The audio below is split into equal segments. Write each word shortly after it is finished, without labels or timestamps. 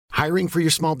Hiring for your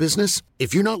small business?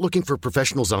 If you're not looking for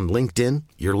professionals on LinkedIn,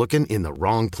 you're looking in the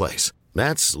wrong place.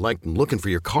 That's like looking for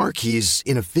your car keys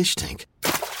in a fish tank.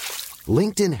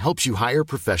 LinkedIn helps you hire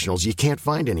professionals you can't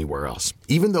find anywhere else,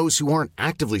 even those who aren't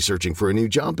actively searching for a new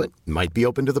job but might be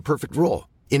open to the perfect role.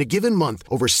 In a given month,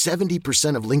 over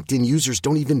 70% of LinkedIn users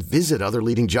don't even visit other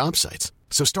leading job sites.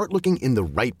 So start looking in the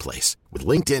right place. With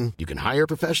LinkedIn, you can hire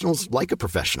professionals like a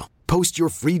professional. Post your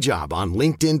free job on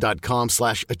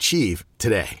linkedin.com/achieve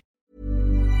today.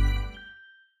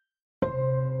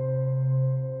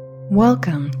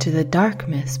 Welcome to the Dark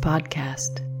Myths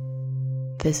Podcast.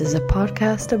 This is a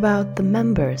podcast about the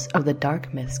members of the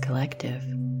Dark Myths Collective.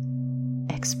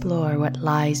 Explore what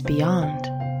lies beyond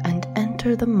and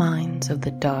enter the minds of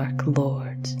the Dark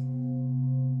Lords.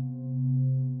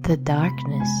 The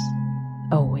darkness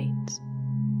awaits.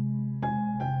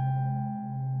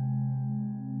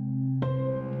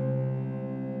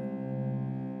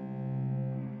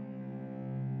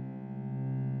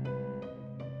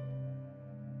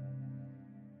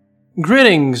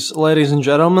 Greetings, ladies and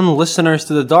gentlemen, listeners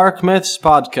to the Dark Myths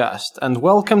Podcast, and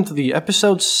welcome to the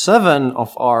episode 7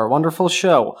 of our wonderful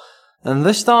show. And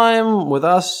this time with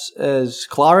us is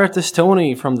Clara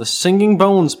Testoni from the Singing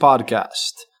Bones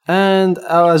Podcast. And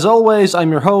as always, I'm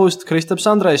your host, Kristaps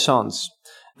Andrejsons.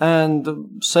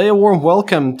 And say a warm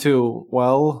welcome to,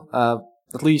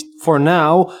 at least for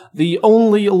now, the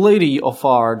only lady of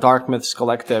our Dark Myths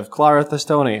Collective, Clara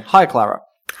Testoni. Hi, Clara.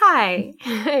 Hi.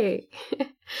 Hey.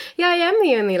 Yeah, I am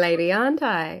the only lady, aren't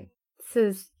I?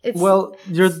 Well,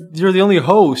 you're the only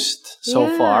host so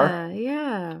far.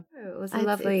 Yeah. It was a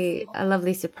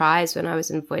lovely surprise when I was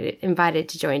invited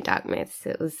to join Dark Myths.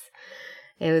 It was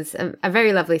a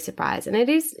very lovely surprise, and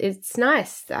it's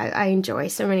nice. I enjoy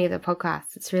so many of the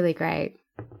podcasts. It's really great.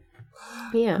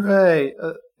 Yeah. Great.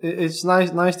 It's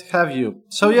nice to have you.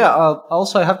 So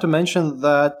also I have to mention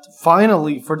that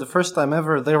finally, for the first time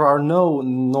ever, there are no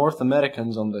North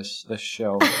Americans on this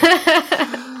show.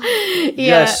 Yeah.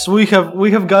 Yes, we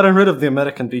have gotten rid of the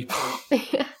American people.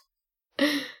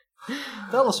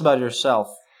 Tell us about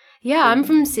yourself. Yeah, I'm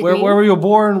from Sydney. Where were you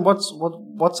born?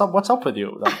 What's up with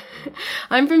you?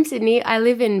 I'm from Sydney. I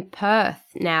live in Perth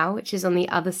now, which is on the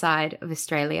other side of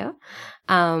Australia.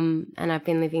 And I've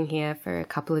been living here for a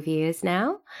couple of years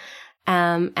now.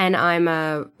 And I'm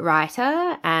a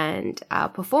writer and a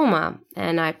performer,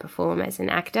 and I perform as an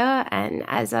actor and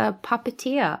as a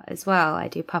puppeteer as well. I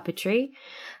do puppetry,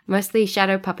 mostly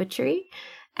shadow puppetry.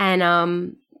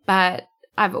 And but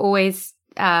I've always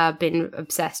been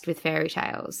obsessed with fairy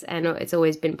tales, and it's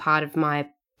always been part of my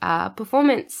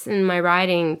performance and my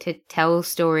writing to tell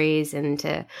stories and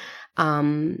to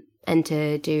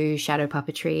do shadow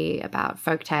puppetry about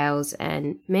folk tales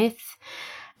and myth.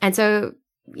 And so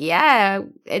I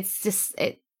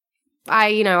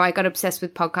got obsessed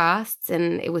with podcasts,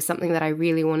 and it was something that I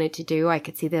really wanted to do. I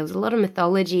could see there was a lot of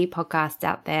mythology podcasts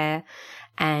out there,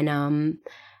 and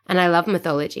I love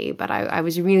mythology, but I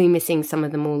was really missing some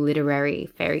of the more literary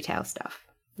fairy tale stuff.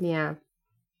 Yeah.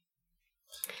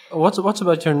 What's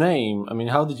about your name? I mean,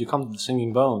 how did you come to the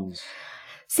Singing Bones?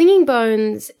 Singing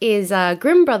Bones is a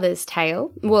Grimm Brothers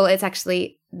tale. Well, it's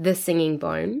actually The Singing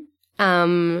Bone.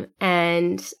 And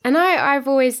I've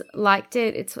always liked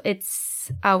it.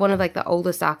 It's one of like the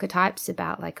oldest archetypes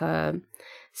about like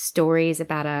stories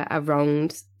about a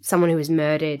wronged someone who was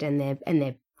murdered and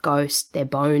their ghost, their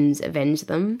bones avenge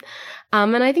them.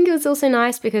 And I think it was also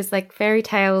nice because like fairy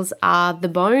tales are the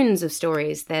bones of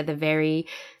stories. They're the very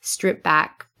stripped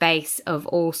back base of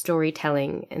all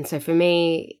storytelling. And so for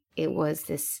me, it was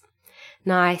this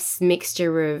nice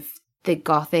mixture of the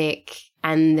gothic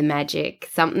and the magic,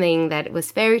 something that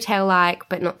was fairy tale like,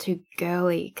 but not too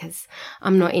girly because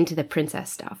I'm not into the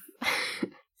princess stuff.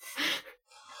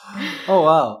 Oh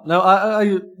wow! No,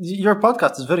 your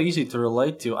podcast is very easy to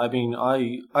relate to. I mean,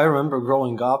 I remember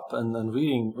growing up and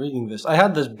reading this. I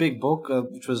had this big book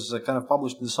which was kind of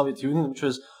published in the Soviet Union, which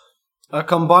was a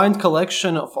combined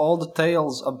collection of all the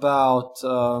tales about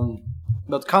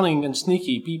cunning and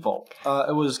sneaky people.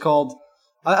 It was called.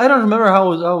 I don't remember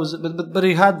how it was, but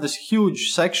it had this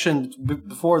huge section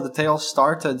before the tales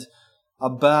started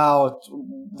about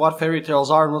what fairy tales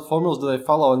are and what formulas do they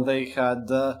follow, and they had.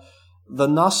 The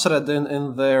Nasreddin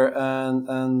in there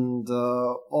and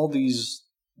all these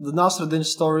the Nasreddin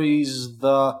stories,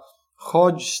 the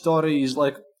Hodge stories,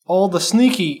 like all the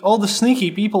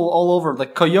sneaky people all over,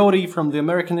 like Coyote from the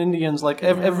American Indians, like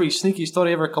every sneaky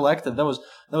story ever collected. That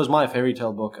was my fairy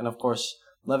tale book, and of course,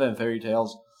 Levin fairy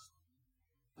tales.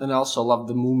 And I also love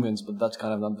the Moomins, but that's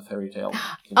kind of not the fairy tale.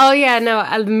 Oh yeah, no,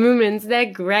 the Moomins, they're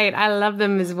great. I love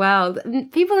them as well.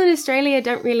 People in Australia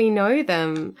don't really know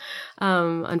them,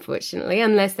 unfortunately,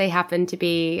 unless they happen to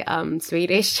be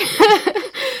Swedish.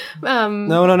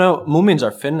 No. Moomins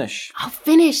are Finnish. Oh,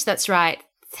 Finnish, that's right.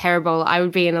 Terrible. I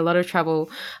would be in a lot of trouble.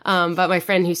 But my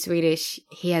friend who's Swedish,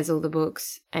 he has all the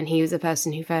books, and he was the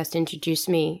person who first introduced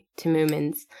me to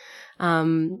Moomins. I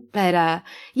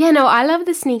love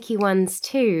the sneaky ones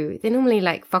too. They're normally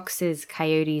like foxes,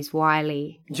 coyotes,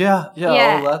 wily. Yeah.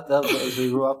 All that we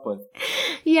grew up with.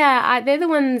 Yeah, they're the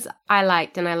ones I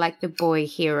liked, and I like the boy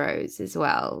heroes as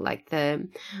well, like the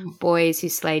boys who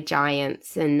slayed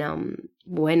giants and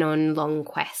went on long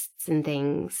quests and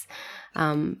things.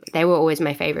 They were always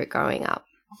my favorite growing up.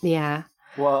 Yeah.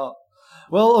 Well,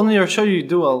 on your show you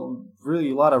do a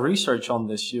lot of research on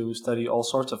this. You study all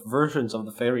sorts of versions of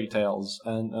the fairy tales,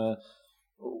 and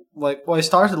I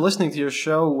started listening to your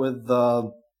show with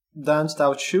the Danced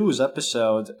Out Shoes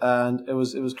episode, and it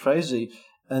was crazy.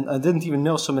 And I didn't even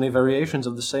know so many variations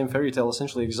of the same fairy tale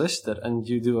essentially existed. And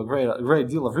you do a great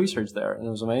deal of research there, and it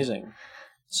was amazing.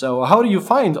 So how do you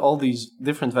find all these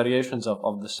different variations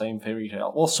of the same fairy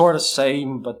tale? Well, sort of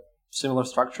same, but similar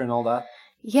structure and all that.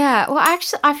 Yeah, well,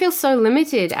 actually, I feel so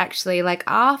limited, actually. Like,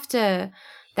 after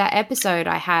that episode,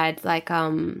 I had, like,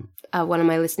 one of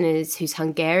my listeners who's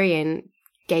Hungarian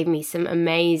gave me some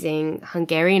amazing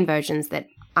Hungarian versions that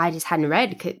I just hadn't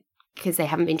read because they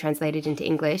haven't been translated into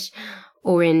English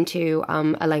or into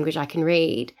a language I can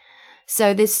read.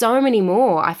 So there's so many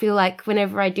more. I feel like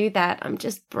whenever I do that, I'm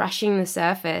just brushing the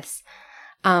surface.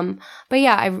 But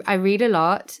yeah, I read a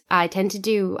lot. I tend to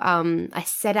do, I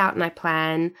set out and I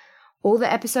plan all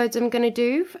the episodes I'm going to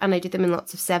do, and I do them in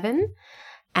lots of 7.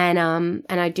 And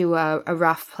I do a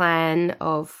rough plan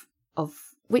of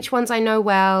which ones I know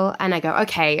well, and I go,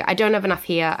 okay, I don't have enough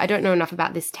here. I don't know enough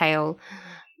about this tale.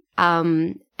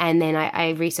 And then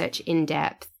I research in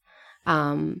depth.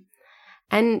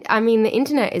 And I mean, the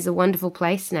internet is a wonderful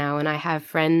place now, and I have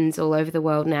friends all over the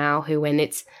world now who, when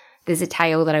there's a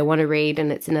tale that I want to read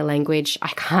and it's in a language I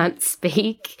can't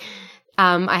speak,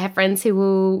 I have friends who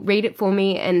will read it for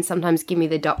me and sometimes give me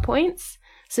the dot points.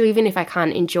 So even if I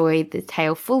can't enjoy the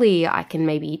tale fully, I can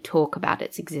maybe talk about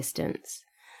its existence.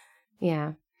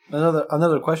 Yeah.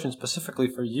 Another question specifically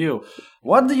for you.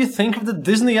 What do you think of the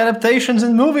Disney adaptations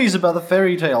and movies about the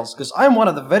fairy tales? Because I'm one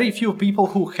of the very few people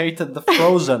who hated the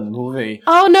Frozen movie.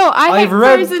 Oh no, I hate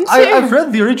Frozen too. I've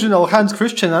read the original Hans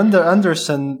Christian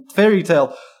Andersen fairy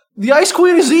tale. The Ice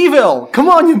Queen is evil! Come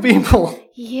on, you people!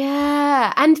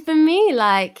 Yeah, and for me,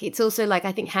 like, it's also like,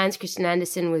 I think Hans Christian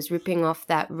Andersen was ripping off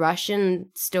that Russian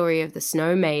story of the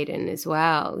Snow Maiden as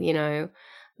well, you know?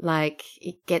 Like,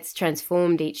 it gets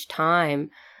transformed each time.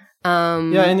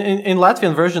 Yeah, in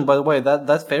Latvian version, by the way,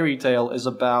 that fairy tale is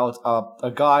about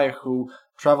a guy who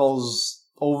travels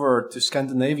over to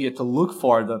Scandinavia to look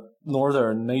for the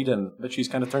Northern Maiden, but she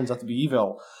kind of turns out to be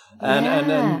evil. And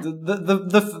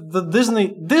the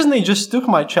Disney just took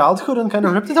my childhood and kind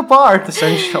of ripped it apart,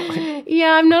 essentially.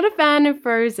 Yeah, I'm not a fan of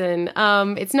Frozen.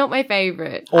 It's not my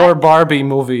favorite. Or Barbie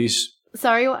movies.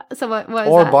 Sorry, what is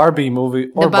that? Barbie movie.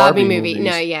 Or the Barbie movie.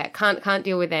 Movies. No, yeah, can't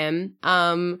deal with them.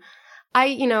 I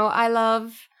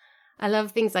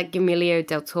love things like Guillermo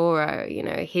del Toro. You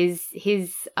know, his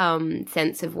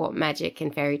sense of what magic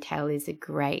and fairy tale is are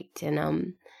great.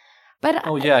 And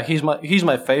he's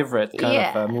my favorite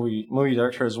kind of movie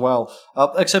director as well.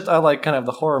 Except I like kind of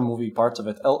the horror movie parts of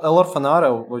it. El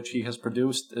Orfanato, which he has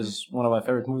produced, is one of my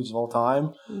favorite movies of all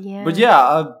time. Yeah. But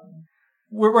yeah,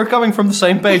 we're coming from the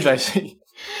same page, I see.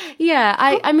 Yeah,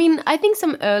 I mean, I think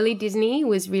some early Disney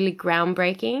was really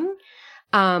groundbreaking.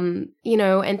 You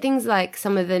know, and things like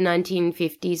some of the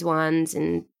 1950s ones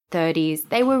and 30s,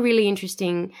 they were really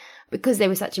interesting because they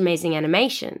were such amazing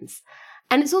animations.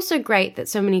 And it's also great that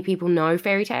so many people know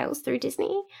fairy tales through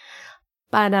Disney.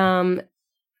 But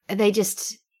they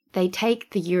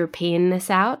take the Europeanness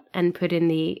out and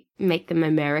make them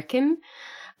American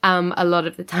a lot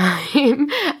of the time.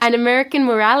 And American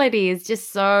morality is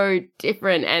just so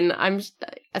different, and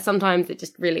sometimes it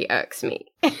just really irks me.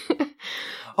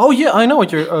 Oh yeah, I know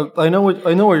what you're. I know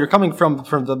where you're coming from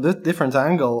the different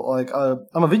angle. Like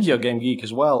I'm a video game geek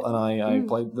as well, and I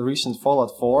played the recent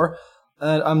Fallout 4,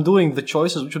 and I'm doing the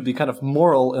choices which would be kind of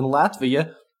moral in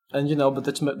Latvia, and but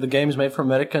the game is made for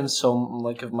Americans. So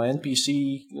like, if my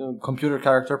NPC computer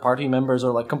character party members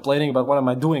are like complaining about what am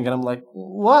I doing, and I'm like,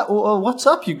 what's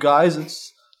up, you guys?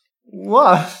 It's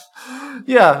what?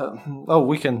 Yeah. Oh,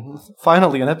 we can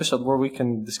finally an episode where we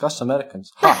can discuss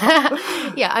Americans.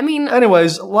 Yeah, I mean.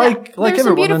 Anyways, like there's everyone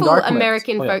some beautiful in Dark Myth.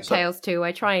 American folk tales too.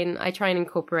 I try and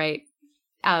incorporate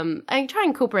I try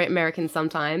and incorporate Americans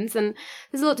sometimes, and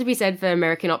there's a lot to be said for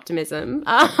American optimism.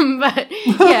 But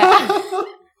yeah,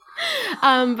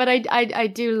 but I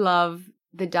do love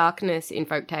the darkness in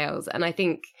folk tales, and I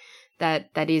think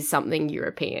that is something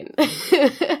European.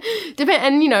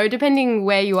 Depending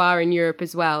where you are in Europe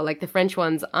as well. Like the French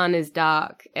ones aren't as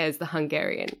dark as the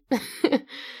Hungarian.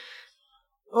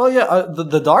 Oh yeah,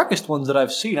 the darkest ones that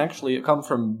I've seen actually come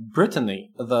from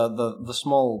Brittany, the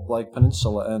small like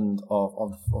peninsula end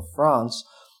of France,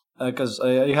 because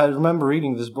I remember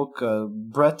reading this book,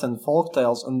 Breton Folk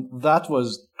Tales, and that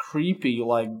was creepy,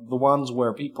 like the ones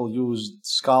where people used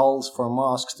skulls for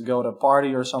masks to go to a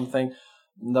party or something.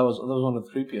 That was one of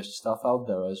the creepiest stuff out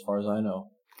there, as far as I know.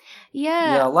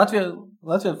 Yeah. Yeah,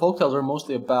 Latvian folktales are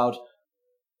mostly about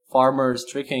farmers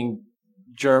tricking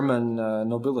German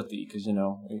nobility, because,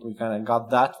 we kind of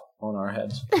got that on our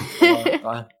heads.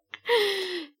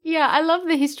 Yeah, I love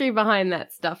the history behind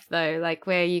that stuff, though, like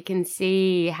where you can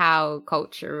see how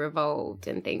culture evolved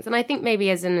and things. And I think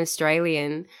maybe as an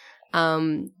Australian,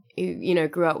 who,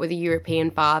 grew up with a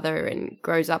European father and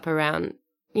grows up around,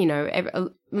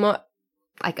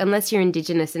 like unless you're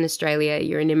Indigenous in Australia,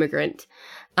 you're an immigrant.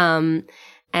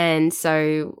 And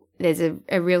so there's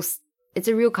it's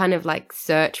a real kind of like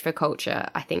search for culture,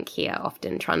 I think, here,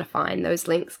 often trying to find those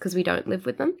links because we don't live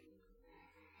with them.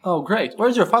 Oh, great.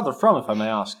 Where's your father from, if I may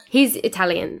ask? He's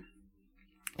Italian.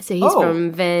 So he's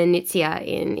from Venezia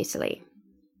in Italy.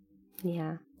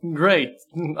 Yeah. Great.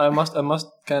 I must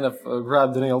kind of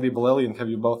grab Danielle Di Bolelli and have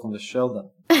you both on the show then.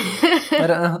 I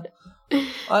don't know.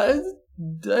 I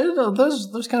don't know.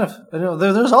 There's kind of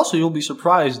there's also, you'll be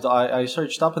surprised. I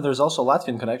searched up and there's also a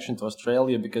Latvian connection to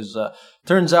Australia because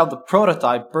turns out the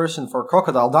prototype person for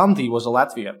Crocodile Dundee was a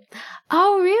Latvian.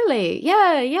 Oh really?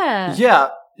 Yeah. Yeah,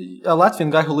 a Latvian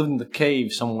guy who lived in the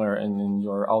cave somewhere in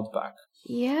your outback.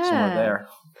 Yeah, somewhere there.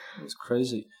 It was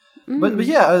crazy. But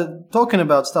yeah, talking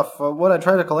about stuff, what I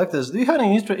try to collect is, do you have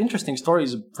any interesting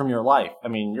stories from your life? I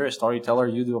mean, you're a storyteller,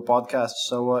 you do a podcast,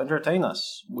 so entertain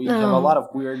us. We have a lot of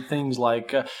weird things,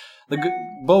 like the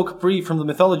Bo Capri from the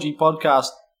Mythology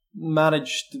podcast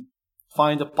managed to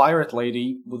find a pirate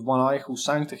lady with one eye who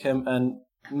sang to him and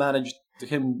managed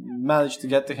to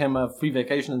get to him a free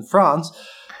vacation in France.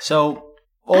 So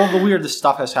all the weirdest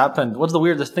stuff has happened. What's the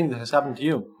weirdest thing that has happened to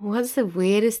you? What's the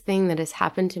weirdest thing that has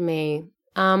happened to me?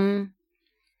 Oh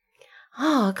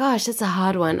gosh, that's a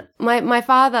hard one. My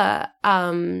father,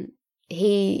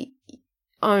 he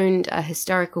owned a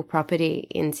historical property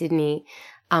in Sydney,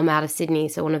 out of Sydney,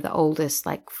 so one of the oldest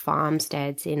like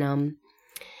farmsteads in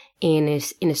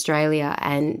Australia,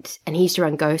 and he used to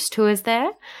run ghost tours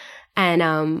there. And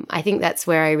I think that's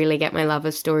where I really get my love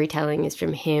of storytelling, is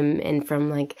from him and from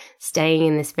like staying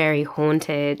in this very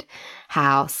haunted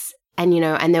house. And,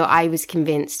 I was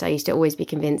convinced, I used to always be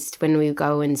convinced when we would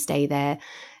go and stay there,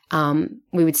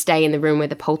 we would stay in the room where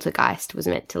the poltergeist was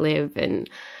meant to live. And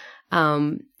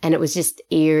it was just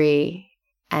eerie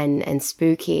and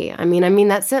spooky. I mean,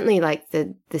 that's certainly like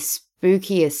the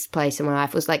spookiest place in my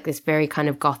life was like this very kind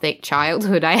of gothic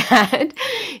childhood I had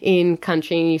in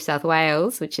country New South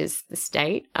Wales, which is the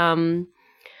state. But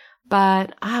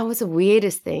what's the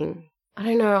weirdest thing? I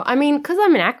don't know. I mean, because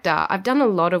I'm an actor, I've done a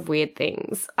lot of weird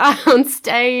things on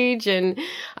stage, and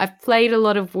I've played a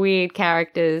lot of weird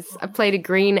characters. I played a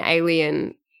green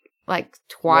alien like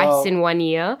twice in 1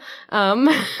 year,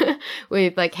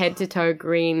 with like head to toe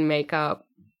green makeup.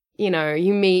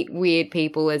 You meet weird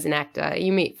people as an actor.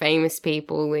 You meet famous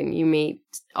people and you meet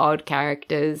odd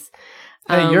characters.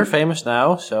 Hey, you're famous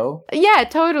now, so yeah,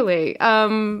 totally.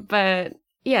 But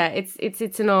yeah,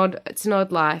 it's an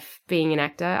odd life being an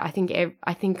actor. I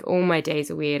think all my days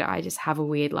are weird. I just have a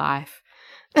weird life.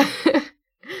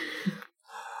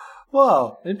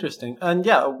 Wow, interesting. And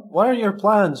yeah, what are your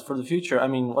plans for the future? I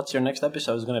mean, what's your next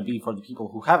episode going to be for the people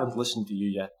who haven't listened to you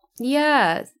yet?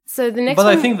 Yeah, so the next But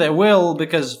one... I think they will,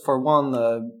 because for one,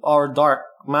 our Dark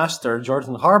Master,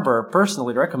 Jordan Harbour,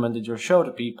 personally recommended your show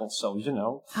to people, so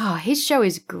Oh, his show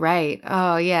is great.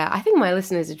 Oh, yeah. I think my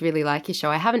listeners would really like his show.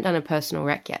 I haven't done a personal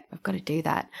rec yet. I've got to do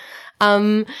that.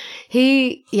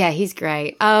 He's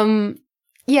great.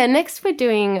 Next we're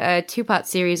doing a 2-part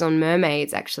series on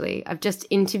mermaids, actually. I've just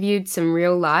interviewed some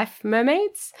real-life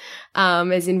mermaids,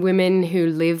 as in women who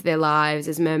live their lives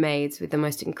as mermaids with the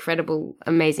most incredible,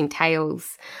 amazing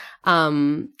tales.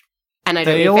 And I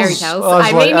don't mean fairy tales.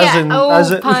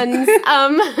 Puns.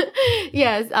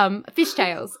 Fish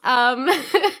tales.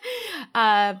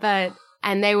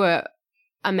 And they were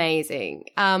amazing.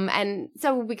 And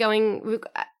so we'll be going,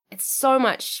 it's so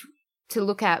much to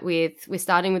look at we're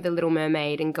starting with The Little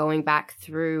Mermaid and going back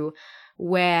through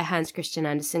where Hans Christian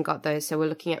Andersen got those. So we're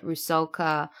looking at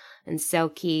Rusalka and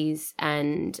Selkies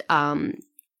and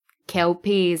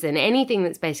Kelpies and anything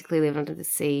that's basically living under the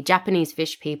sea, Japanese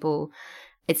fish people.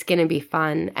 It's going to be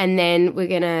fun. And then we're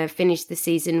going to finish the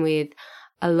season with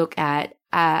a look at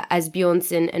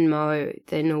Asbjornsen and Mo,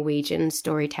 the Norwegian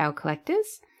storytale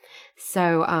collectors.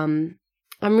 So I'm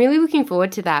really looking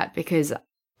forward to that because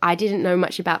I didn't know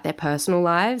much about their personal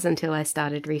lives until I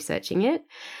started researching it.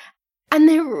 And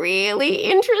they're really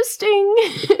interesting.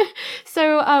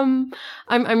 So I'm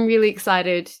really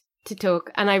excited to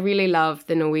talk, and I really love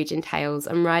the Norwegian tales.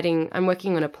 I'm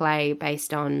working on a play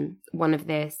based on one of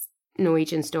their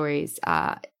Norwegian stories,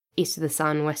 East of the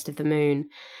Sun, West of the Moon.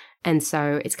 And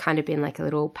so it's kind of been like a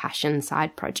little passion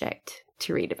side project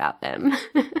to read about them.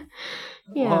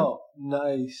 Yeah. Oh,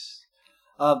 nice.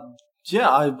 Yeah,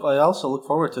 I also look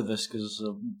forward to this because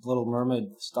Little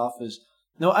Mermaid stuff is.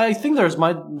 No, I think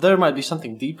there might be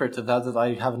something deeper to that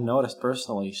I haven't noticed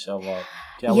personally. So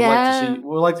yeah,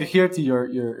 we'd like to hear to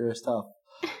your stuff.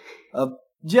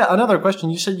 Yeah, another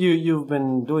question. You said you've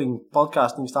been doing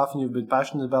podcasting stuff and you've been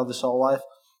passionate about this all life.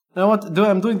 Now,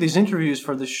 I'm doing these interviews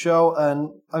for this show, and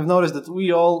I've noticed that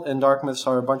we all in Dark Myths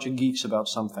are a bunch of geeks about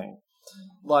something.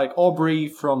 Like Aubrey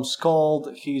from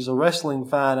Scald, he's a wrestling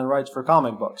fan and writes for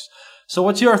comic books. So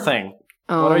what's your thing?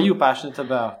 What are you passionate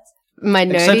about? My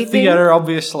nerdy Except thing? theater,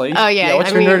 obviously. Oh, yeah.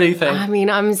 What's your nerdy thing? I mean,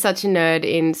 I'm such a nerd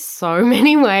in so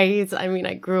many ways. I mean,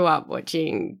 I grew up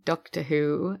watching Doctor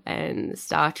Who and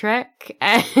Star Trek,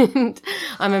 and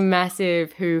I'm a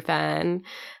massive Who fan.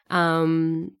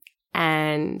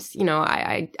 And, you know,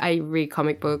 I read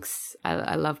comic books.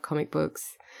 I love comic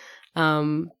books.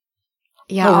 Yeah.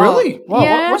 Oh, really? Wow.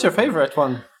 Yeah. What's your favorite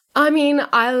one? I mean,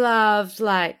 I love,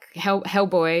 like,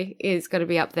 Hellboy is got to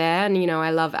be up there. And, you know,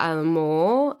 I love Alan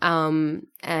Moore. And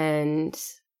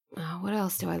what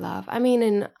else do I love? I mean,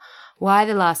 in Why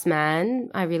the Last Man,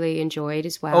 I really enjoyed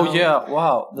as well. Oh, yeah.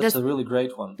 Wow. That's a really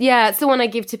great one. Yeah, it's the one I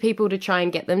give to people to try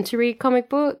and get them to read comic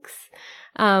books.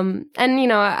 And, you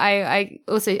know, I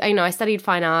also, you know, I studied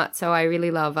fine art, so I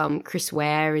really love Chris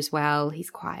Ware as well.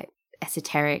 He's quite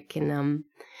esoteric and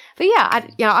but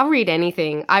yeah, I'll read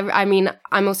anything. I mean,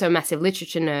 I'm also a massive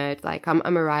literature nerd. Like, I'm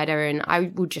a writer, and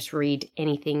I will just read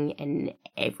anything and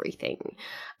everything.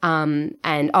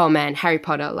 And oh man, Harry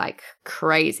Potter, like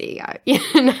crazy. You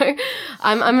know,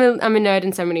 I'm a nerd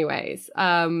in so many ways.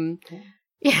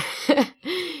 Yeah,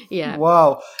 yeah.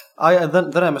 Wow.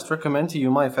 Then I must recommend to you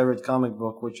my favorite comic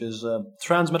book, which is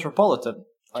Transmetropolitan.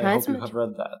 I hope you have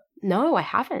read that. No, I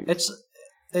haven't.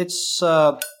 It's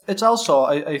also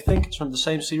I think it's from the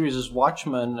same series as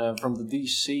Watchmen from the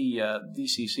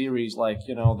DC series, like,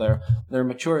 you know, their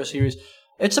mature series.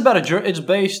 It's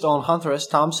based on Hunter S.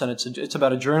 Thompson. It's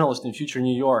about a journalist in future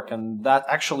New York, and that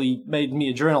actually made me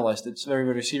a journalist. It's very,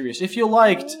 very serious. If you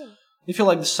like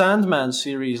the Sandman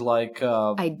series, like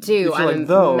I do. I'm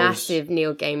a massive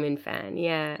Neil Gaiman fan.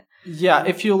 Yeah. Yeah,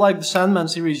 if you like the Sandman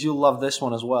series, you'll love this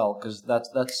one as well, because that's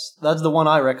the one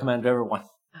I recommend to everyone.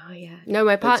 Oh yeah. No,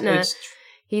 my partner,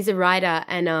 he's a writer,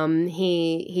 and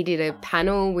he did a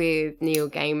panel with Neil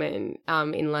Gaiman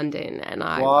in London, and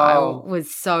I was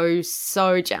so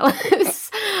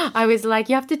jealous. I was like,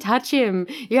 you have to touch him.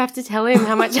 You have to tell him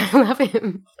how much I love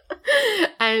him.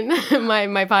 And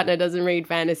my partner doesn't read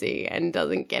fantasy and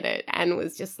doesn't get it, and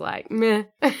was just like, meh.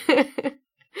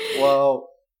 Well,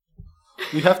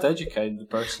 you have to educate the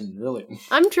person, really.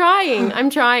 I'm trying.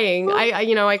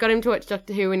 I got him to watch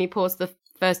Doctor Who, and he paused the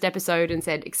first episode and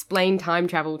said, explain time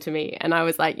travel to me. And I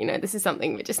was like, you know, this is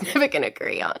something we're just never going to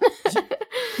agree on.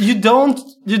 You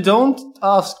don't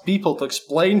ask people to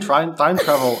explain time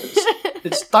travel.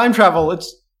 It's time travel.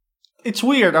 It's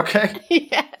weird, okay?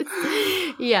 Yes.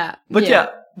 Yeah.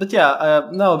 But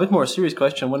now a bit more serious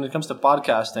question. When it comes to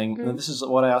podcasting, and this is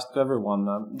what I ask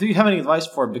everyone. Do you have any advice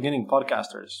for beginning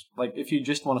podcasters? Like, if you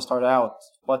just want to start out,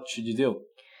 what should you do?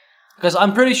 Because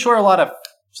I'm pretty sure a lot of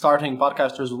starting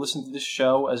podcasters will listen to this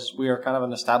show, as we are kind of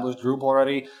an established group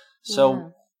already.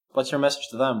 So what's your message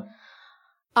to them?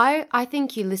 I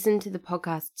think you listen to the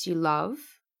podcasts you love,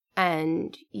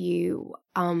 and you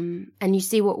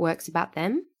see what works about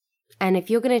them. And if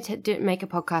you're going to make a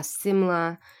podcast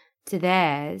similar to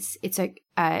theirs, it's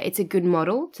a good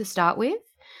model to start with.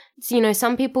 So, you know,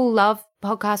 some people love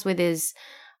podcasts where there's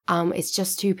it's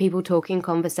just two people talking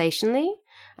conversationally,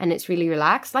 and it's really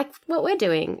relaxed, like what we're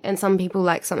doing. And some people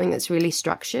like something that's really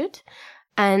structured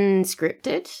and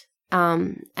scripted.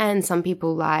 And some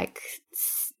people like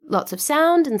lots of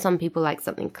sound, and some people like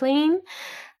something clean.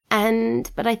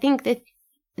 But I think that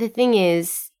the thing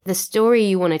is, the story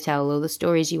you want to tell, or the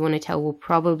stories you want to tell, will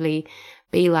probably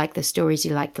be like the stories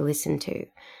you like to listen to.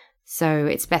 So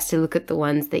it's best to look at the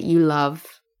ones that you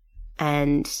love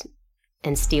and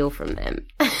steal from them.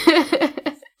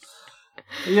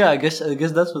 Yeah, I guess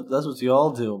that's what you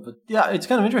all do. But yeah, it's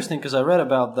kind of interesting because I read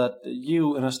about that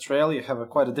you in Australia have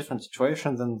quite a different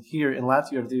situation than here in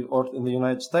Latvia or in the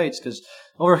United States. Because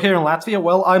over here in Latvia,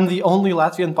 well, I'm the only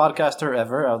Latvian podcaster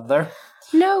ever out there.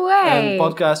 No way. And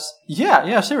podcasts,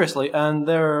 yeah, seriously. And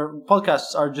their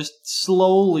podcasts are just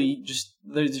slowly,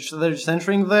 they're just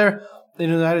entering there. In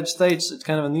the United States, it's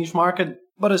kind of a niche market.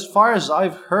 But as far as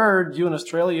I've heard, you in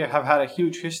Australia have had a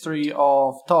huge history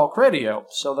of talk radio.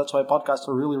 So that's why podcasts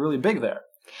are really, really big there.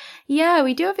 Yeah,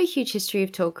 we do have a huge history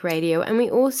of talk radio. And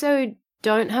we also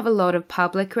don't have a lot of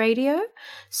public radio.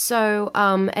 So,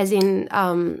 as in,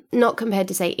 not compared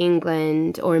to, say,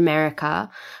 England or America.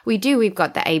 We've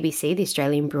got the ABC, the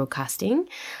Australian Broadcasting.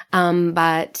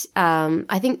 But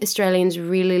I think Australians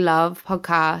really love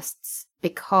podcasts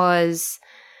because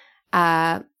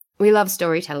we love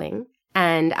storytelling.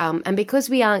 And because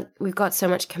we've got so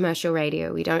much commercial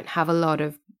radio, we don't have a lot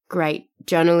of great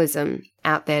journalism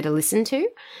out there to listen to.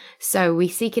 So we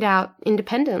seek it out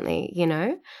independently, you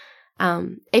know.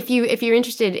 If you're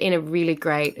interested in a really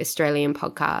great Australian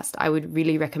podcast, I would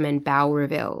really recommend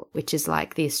Bowraville, which is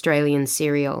like the Australian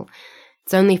Serial.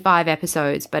 It's only 5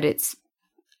 episodes, but it's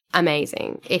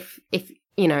amazing. If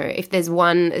there's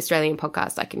one Australian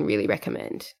podcast I can really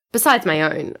recommend, besides my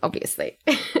own, obviously.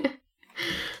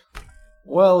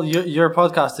 Well, your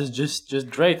podcast is just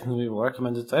great, and we will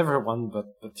recommend it to everyone. But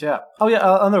yeah. Oh yeah,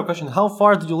 another question: how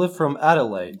far do you live from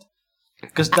Adelaide?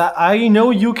 Because I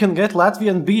know you can get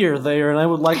Latvian beer there, and I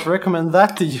would like to recommend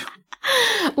that to you.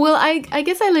 Well, I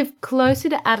guess I live closer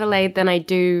to Adelaide than I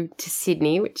do to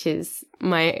Sydney, which is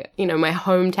my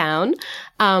hometown.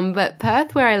 But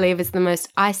Perth, where I live, is the most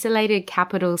isolated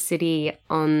capital city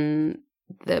on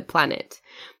the planet.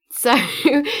 So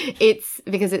it's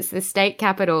because it's the state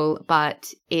capital,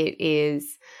 but it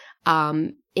is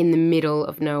in the middle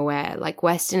of nowhere. Like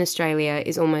Western Australia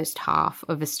is almost half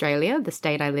of Australia, the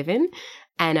state I live in,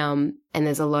 and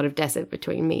there's a lot of desert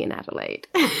between me and Adelaide,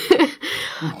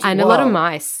 and Wow. a lot of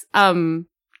mice. Oh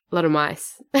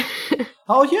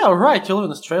yeah, right. You live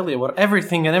in Australia, where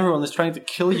everything and everyone is trying to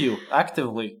kill you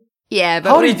actively. Yeah, but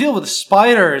How do you deal with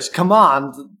spiders? Come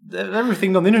on,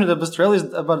 everything on the internet of Australia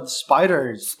is about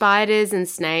spiders. spiders and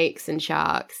snakes and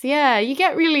sharks. Yeah, you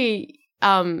get really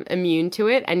immune to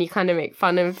it, and you kind of make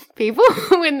fun of people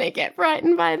when they get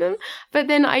frightened by them. But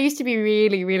then I used to be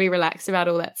really, really relaxed about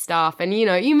all that stuff. And,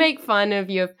 you make fun of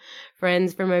your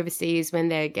friends from overseas when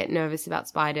they get nervous about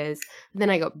spiders. Then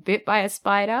I got bit by a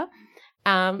spider,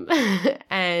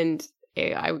 and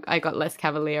I got less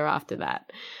cavalier after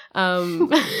that,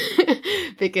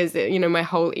 because my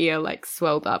whole ear like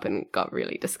swelled up and got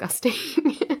really disgusting.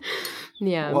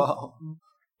 Yeah. Wow.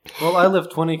 Well, I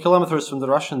live 20 kilometers from the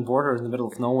Russian border in the middle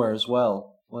of nowhere as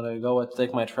well. When I go to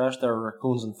take my trash, there are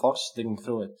raccoons and foxes digging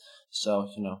through it. So,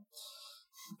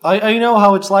 I know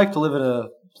how it's like to live in a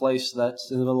place that's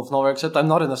in the middle of nowhere, except I'm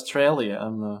not in Australia.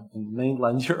 I'm in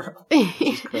mainland Europe. Which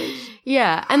is crazy.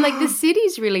 Yeah, and like the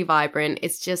city's really vibrant.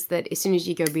 It's just that as soon as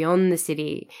you go beyond the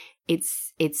city,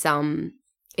 it's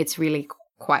really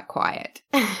quite quiet.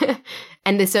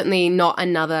 And there's certainly not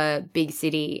another big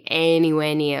city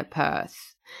anywhere near Perth.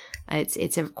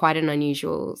 It's quite an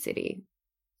unusual city.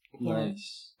 Yeah.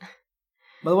 Nice.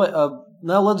 By the way,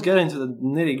 now let's get into the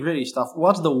nitty-gritty stuff.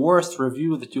 What's the worst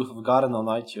review that you have gotten on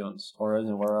iTunes or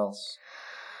anywhere else?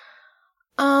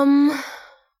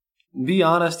 Be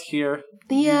honest here.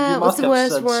 Yeah, You what's must the have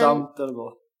worst said one? some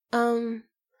terrible.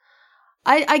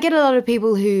 I get a lot of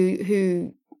people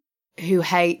who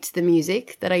hate the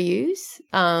music that I use.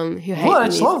 Who hate Well, the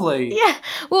it's music. lovely. Yeah,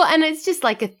 well, and it's just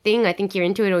like a thing. I think you're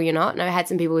into it or you're not. And I had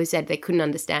some people who said they couldn't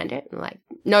understand it. I'm like,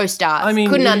 no stars. I mean,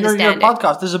 couldn't your understand it.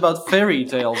 podcast is about fairy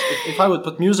tales. If I would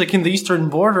put music in the Eastern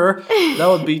Border, that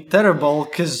would be terrible,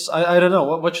 because I don't know,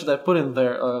 what should I put in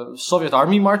there? Soviet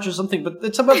Army March or something? But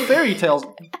it's about fairy tales.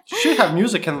 You should have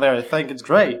music in there, I think. It's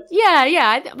great.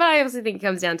 Yeah, but I also think it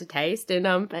comes down to taste.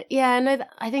 And but yeah, no,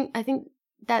 I think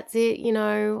that's it.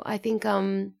 I think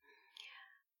when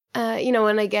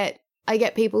I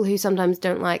get people who sometimes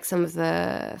don't like some of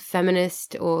the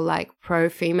feminist or like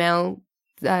pro-female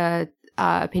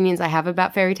opinions I have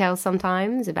about fairy tales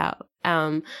sometimes. About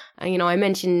I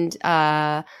mentioned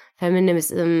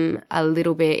feminism a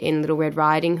little bit in Little Red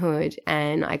Riding Hood,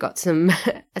 and I got some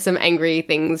angry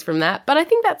things from that. But I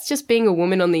think that's just being a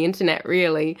woman on the internet,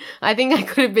 really. I think I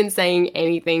could have been saying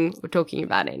anything or talking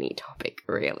about any topic,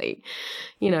 really.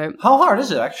 How hard is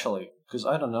it, actually? Because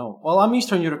I don't know. Well, I'm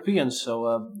Eastern European,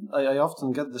 so I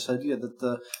often get this idea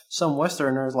that some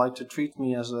Westerners like to treat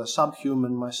me as a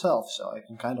subhuman myself, so I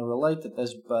can kind of relate to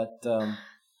this. But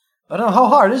I don't know, how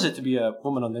hard is it to be a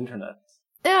woman on the internet?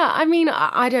 Yeah, I mean,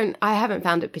 I haven't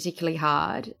found it particularly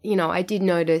hard. You know, I did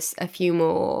notice a few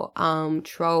more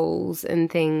trolls and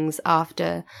things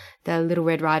after the Little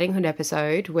Red Riding Hood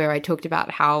episode where I talked about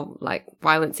how, like,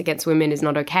 violence against women is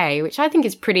not okay, which I think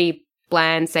is pretty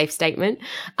bland, safe statement.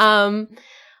 But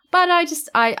I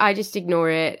just ignore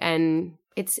it, and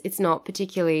it's not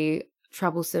particularly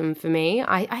troublesome for me.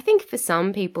 I think for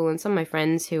some people and some of my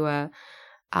friends who are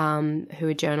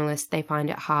journalists, they find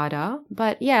it harder.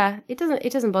 But yeah, it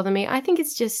doesn't bother me. I think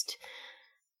it's just,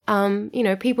 you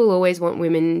know, people always want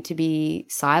women to be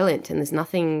silent, and there's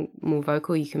nothing more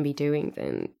vocal you can be doing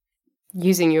than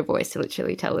using your voice to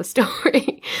literally tell a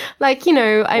story. Like, you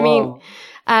know, I mean,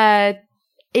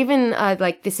 even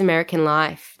like This American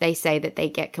Life, they say that they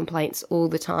get complaints all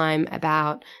the time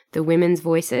about the women's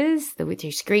voices, that they're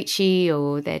too screechy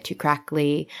or they're too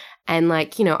crackly. And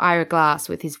like, you know, Ira Glass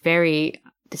with his very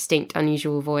distinct,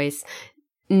 unusual voice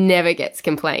never gets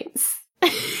complaints.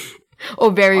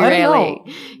 Or very rarely.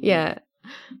 Yeah.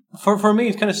 For me,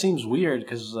 it kind of seems weird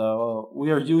because we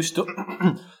are used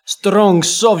to strong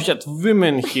Soviet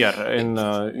women here in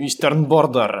Eastern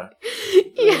Border.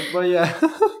 Yeah. But yeah.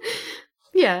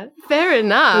 Yeah, fair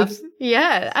enough.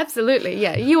 Yeah, absolutely.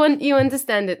 Yeah, you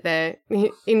understand it there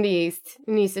in the East,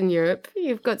 in Eastern Europe.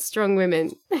 You've got strong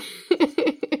women.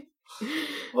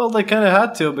 Well, they kind of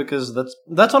had to, because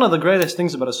that's one of the greatest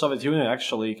things about the Soviet Union,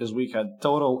 actually, because we had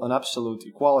total and absolute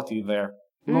equality there.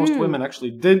 Most women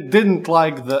actually didn't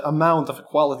like the amount of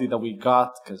equality that we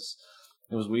got, because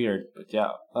it was weird. But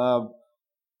yeah,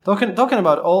 talking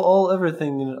about all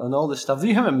everything and all this stuff. Do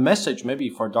you have a message maybe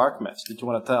for Dark Myths that you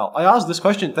want to tell? I asked this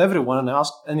question to everyone, and I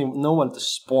asked no one to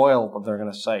spoil what they're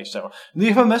gonna say. So, do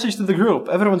you have a message to the group?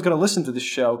 Everyone's gonna listen to this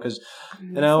show because,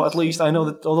 you know, at least I know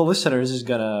that all the listeners is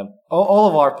gonna, all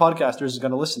of our podcasters is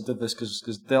gonna listen to this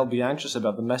because they'll be anxious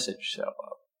about the message. So,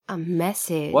 a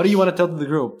message. What do you want to tell to the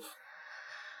group?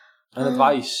 An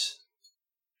advice.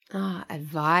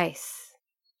 Advice.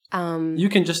 You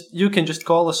can just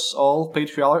call us all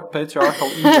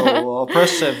patriarchal, evil,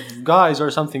 oppressive guys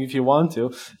or something if you want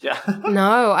to. Yeah.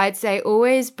 No, I'd say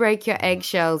always break your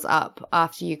eggshells up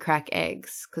after you crack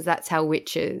eggs, because that's how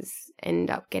witches end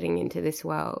up getting into this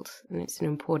world, and it's an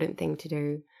important thing to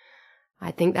do.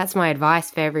 I think that's my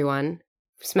advice for everyone.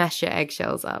 Smash your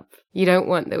eggshells up. You don't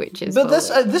want the witches. But this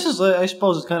is I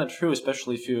suppose it's kind of true,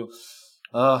 especially if you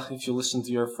listen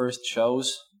to your first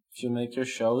shows. If you make your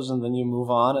shows and then you move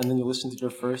on and then you listen to your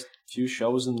first few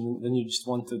shows and then you just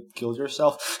want to kill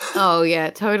yourself. Oh, yeah,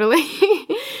 totally.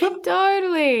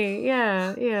 Totally.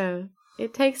 Yeah.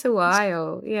 It takes a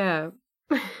while. Yeah.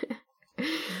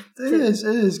 It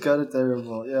is kind of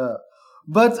terrible. Yeah.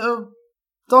 But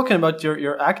talking about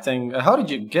your acting, how did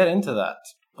you get into that?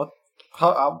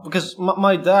 Because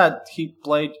my dad, he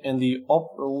played in the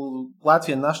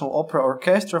Latvian National Opera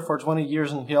Orchestra for 20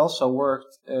 years, and he also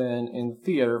worked in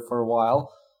theater for a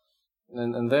while,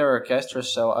 in their orchestra.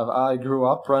 So I grew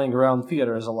up running around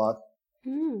theaters a lot.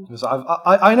 So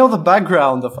I know the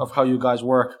background of how you guys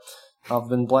work. I've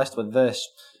been blessed with this.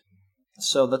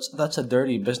 So that's a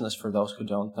dirty business for those who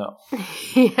don't know.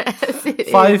 Yes, it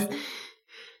is.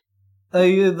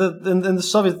 In the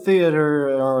Soviet theater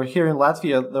or here in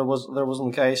Latvia, there was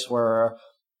a case where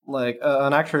like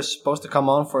an actor is supposed to come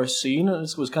on for a scene, and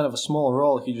this was kind of a small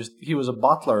role. He was a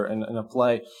butler in a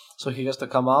play, so he has to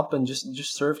come up and just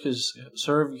serve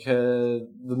the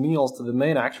meals to the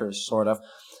main actors, sort of.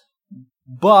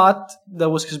 But that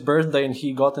was his birthday, and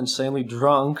he got insanely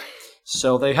drunk,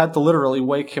 so they had to literally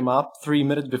wake him up 3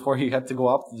 minutes before he had to go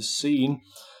up to the scene.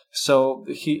 So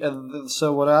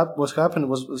what happened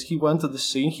was he went to the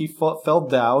scene, he fell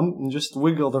down and just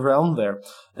wiggled around there,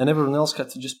 and everyone else had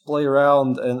to just play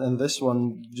around, and this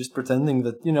one just pretending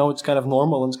that, you know, it's kind of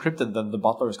normal and scripted that the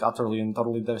butler is utterly and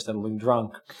totally devastatingly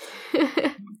drunk.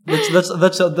 That's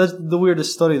the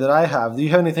weirdest story that I have. Do you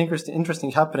have anything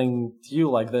interesting happening to you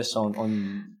like this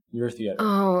on your theater?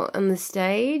 Oh, on the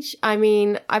stage? I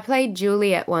mean, I played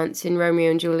Juliet once in Romeo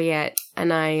and Juliet,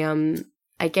 and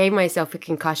I gave myself a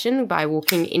concussion by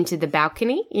walking into the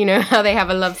balcony. You know how they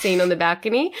have a love scene on the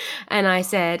balcony? And I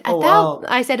said,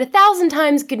 I said 1,000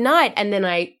 times goodnight. And then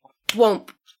I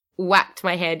whacked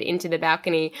my head into the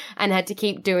balcony and had to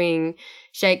keep doing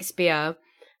Shakespeare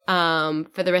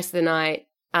for the rest of the night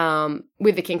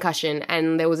with the concussion.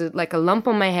 And there was a lump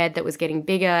on my head that was getting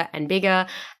bigger and bigger.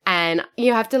 And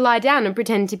you have to lie down and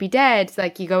pretend to be dead. It's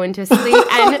like you go into sleep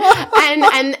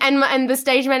and the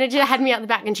stage manager had me out the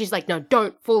back, and she's like, no,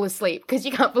 don't fall asleep, because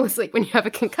you can't fall asleep when you have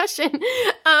a concussion.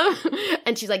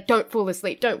 And she's like, don't fall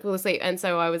asleep. And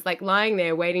so I was like lying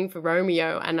there waiting for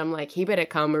Romeo, and I'm like, he better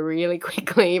come really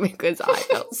quickly because I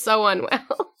felt so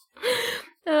unwell.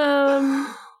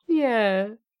 Yeah,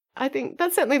 I think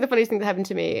that's certainly the funniest thing that happened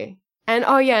to me. And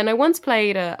and I once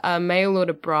played a mail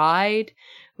order bride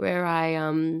where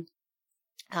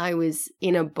I was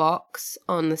in a box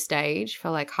on the stage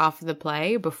for like half of the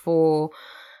play before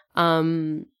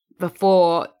someone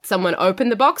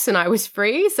opened the box and I was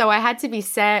free. So I had to be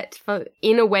set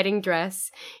in a wedding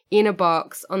dress in a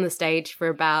box on the stage for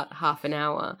about half an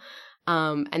hour.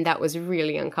 And that was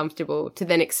really uncomfortable to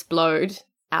then explode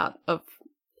out of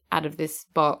this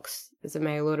box as a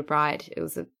mail order bride. It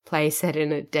was a play set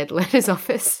in a dead letter's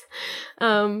office.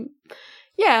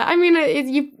 Yeah, I mean,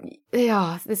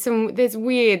 there's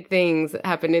weird things that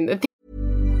happen in the.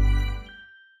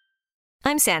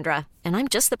 I'm Sandra, and I'm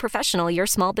just the professional your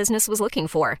small business was looking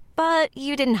for. But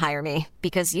you didn't hire me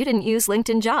because you didn't use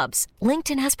LinkedIn Jobs.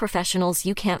 LinkedIn has professionals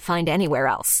you can't find anywhere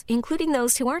else, including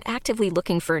those who aren't actively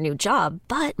looking for a new job,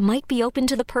 but might be open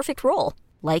to the perfect role,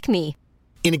 like me.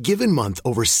 In a given month,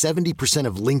 over 70%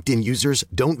 of LinkedIn users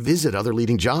don't visit other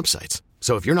leading job sites.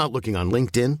 So if you're not looking on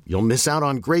LinkedIn, you'll miss out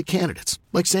on great candidates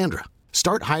like Sandra.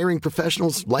 Start hiring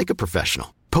professionals like a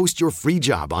professional. Post your free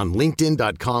job on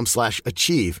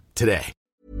linkedin.com/achieve today.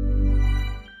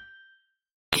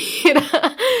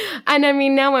 And I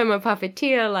mean, now I'm a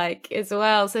puppeteer, like, as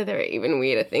well. So there are even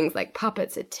weirder things, like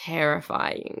puppets are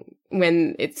terrifying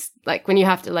when it's like when you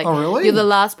have to, like, oh, really? You're the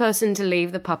last person to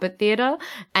leave the puppet theater,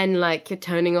 and like you're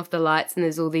turning off the lights and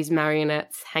there's all these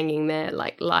marionettes hanging there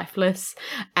like lifeless,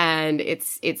 and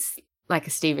it's like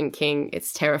a Stephen King.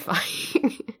 It's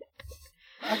terrifying.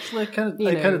 Actually,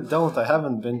 I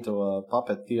haven't been to a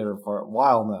puppet theater for a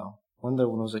while now. When I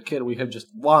was a kid, we had just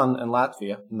one in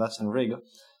Latvia, and that's in Riga.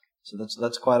 So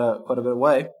that's quite a bit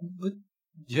away. But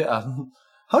yeah,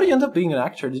 how did you end up being an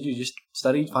actor? Did you just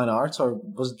study fine arts, or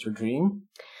was it your dream?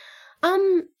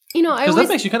 Because that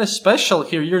makes you kind of special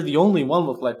here. You're the only one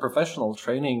with like professional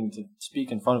training to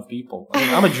speak in front of people. I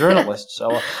mean, I'm a journalist,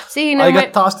 so I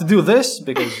got tasked to do this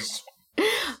because.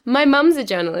 My mum's a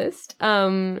journalist,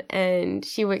 and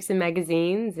she works in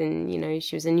magazines, and,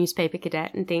 she was a newspaper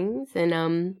cadet and things,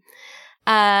 and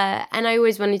I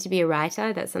always wanted to be a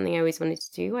writer. That's something I always wanted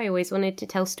to do. I always wanted to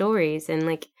tell stories, and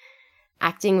like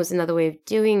acting was another way of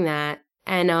doing that.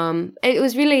 And it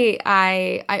was really,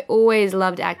 I always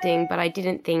loved acting, but I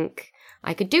didn't think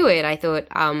I could do it. I thought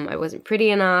I wasn't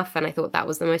pretty enough, and I thought that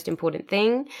was the most important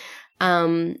thing,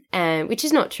 and which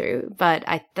is not true, but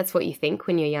that's what you think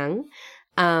when you're young.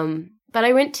 But when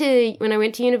I went to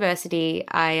university,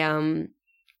 I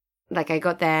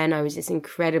got there and I was this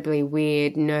incredibly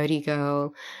weird, nerdy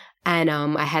girl. And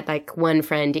I had like one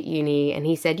friend at uni, and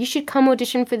he said, you should come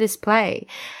audition for this play.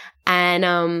 And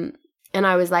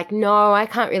I was like, no, I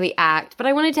can't really act, but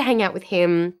I wanted to hang out with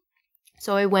him.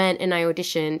 So I went and I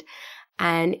auditioned,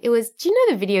 and it was, do you know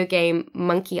the video game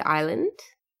Monkey Island?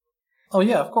 Oh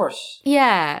yeah, of course.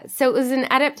 Yeah. So it was an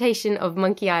adaptation of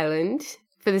Monkey Island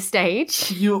for the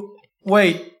stage.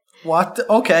 Wait, what?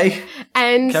 Okay.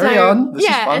 And Carry on. This is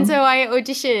fun. And so I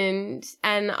auditioned,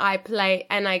 and I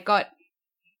got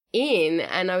in,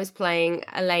 and I was playing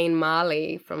Elaine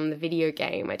Marley from the video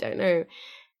game. I don't know.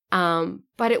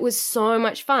 But it was so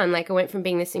much fun. Like, I went from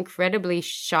being this incredibly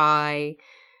shy,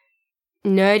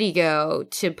 nerdy girl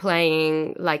to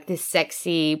playing like this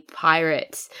sexy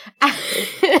pirate.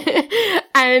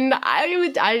 And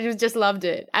I just loved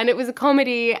it. And it was a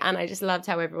comedy, and I just loved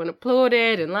how everyone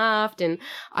applauded and laughed, and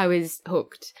I was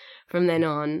hooked. From then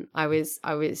on, I was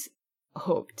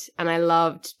hooked, and I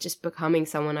loved just becoming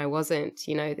someone I wasn't,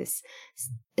 this,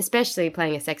 especially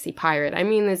playing a sexy pirate. I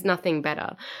mean, there's nothing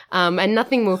better, and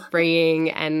nothing more freeing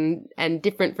and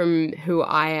different from who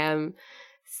I am.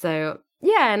 So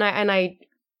yeah, and I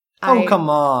oh, come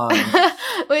on.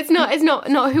 Well, it's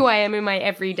not who I am in my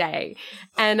everyday.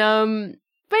 And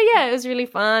but yeah, it was really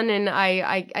fun, and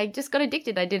I just got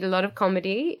addicted. I did a lot of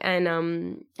comedy,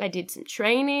 and I did some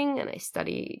training, and I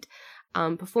studied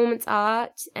performance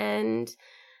art, and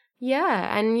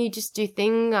yeah, and you just do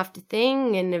thing after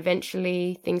thing, and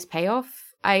eventually things pay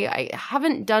off. I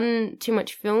haven't done too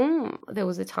much film. There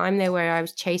was a time there where I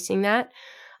was chasing that,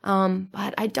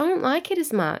 but I don't like it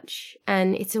as much,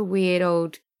 and it's a weird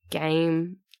old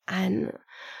game, and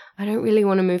I don't really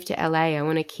want to move to LA. I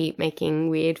want to keep making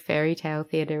weird fairy tale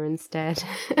theater instead.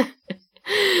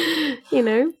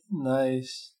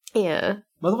 Nice. Yeah.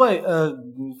 By the way,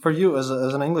 for you as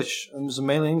as a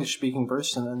mainly English speaking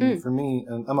person, and for me,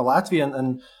 I'm a Latvian.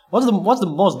 And what's the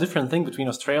most different thing between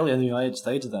Australia and the United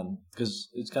States then? Because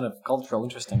it's kind of cultural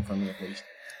interesting for me at least.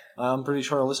 I'm pretty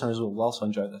sure our listeners will also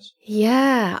enjoy this.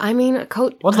 Yeah, I mean,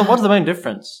 What's the main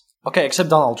difference? Okay, except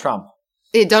Donald Trump.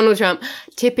 Donald Trump.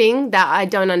 Tipping, that I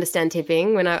don't understand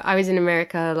tipping. When I was in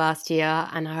America last year,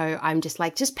 and I'm just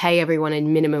like, just pay everyone a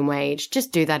minimum wage.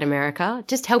 Just do that, America.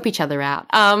 Just help each other out.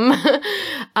 I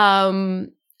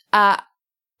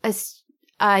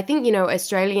think,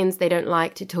 Australians, they don't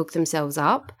like to talk themselves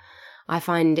up. I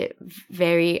find it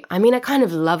I kind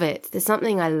of love it. There's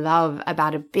something I love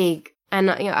about and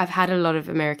I've had a lot of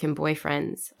American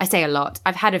boyfriends. I say a lot.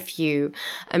 I've had a few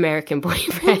American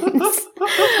boyfriends.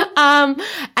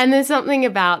 And there's something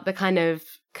about the kind of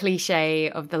cliche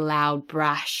of the loud,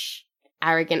 brash,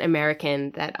 arrogant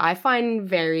American that I find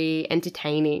very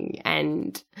entertaining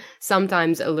and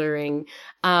sometimes alluring,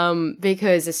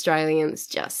 because Australians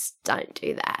just don't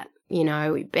do that.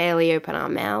 We barely open our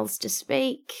mouths to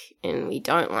speak, and we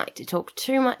don't like to talk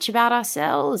too much about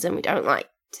ourselves, and we don't like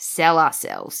to sell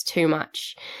ourselves too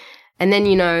much. And then,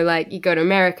 you go to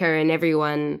America and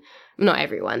not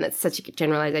everyone, that's such a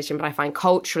generalization, but I find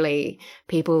culturally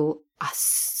people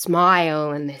smile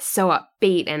and they're so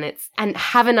upbeat, and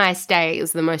have a nice day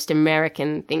is the most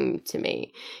American thing to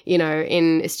me.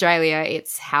 In Australia,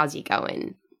 it's how's you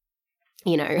going?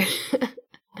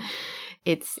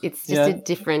 It's just a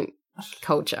different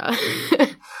culture.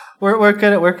 We're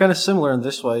kind of similar in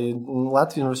this way.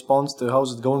 Latvian response to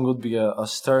how's it going would be a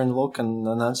stern look and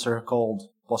an answer called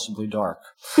possibly dark.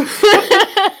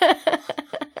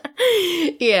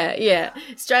 Yeah.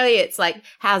 Australia, it's like,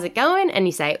 how's it going? And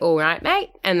you say, all right,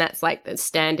 mate. And that's like the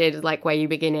standard way you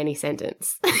begin any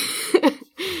sentence.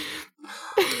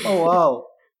 Oh, wow.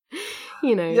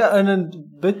 Yeah, and then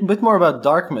bit more about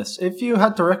dark myths. If you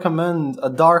had to recommend a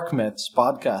dark myths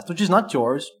podcast, which is not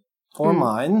yours or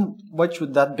mine, which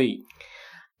would that be?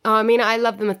 I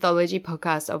love the Mythology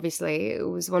podcast, obviously. It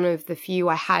was one of the few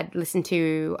I had listened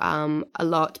to a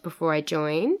lot before I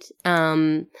joined.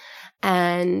 And,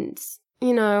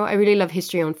 I really love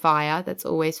History on Fire. That's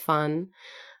always fun.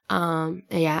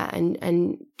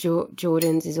 And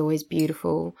Jordan's is always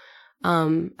beautiful.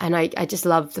 And I just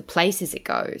love the places it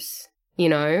goes,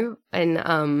 and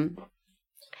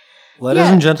Ladies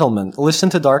and gentlemen, listen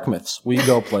to Dark Myths. We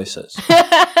go places.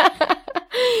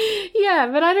 Yeah,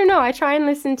 but I don't know. I try and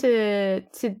listen to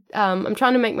I'm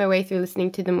trying to make my way through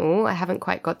listening to them all. I haven't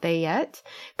quite got there yet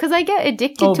because I get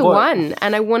addicted to one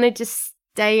and I want to just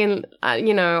stay and,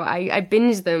 I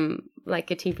binge them like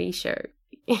a TV show.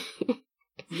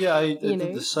 Yeah, I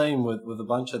did the same with a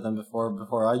bunch of them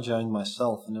before I joined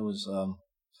myself, and it was a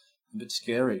bit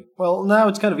scary. Well, now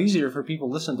it's kind of easier for people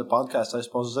to listen to podcasts, I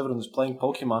suppose, as everyone is playing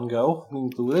Pokemon Go, me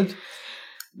included.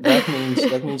 That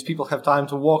means people have time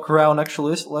to walk around,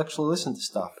 actually listen to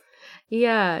stuff.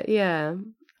 Yeah.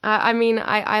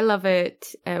 I love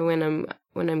it when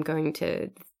I'm going to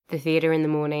the theater in the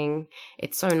morning.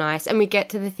 It's so nice, and we get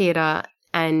to the theater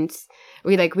and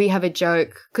we have a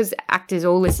joke because actors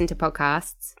all listen to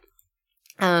podcasts.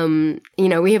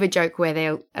 We have a joke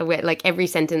where every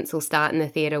sentence will start in the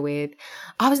theater with,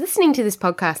 I was listening to this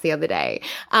podcast the other day.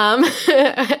 And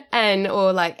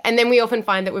then we often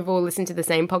find that we've all listened to the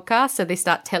same podcast. So they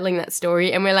start telling that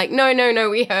story and we're like, no,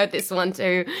 we heard this one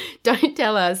too. Don't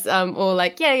tell us. Or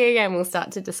yeah. And we'll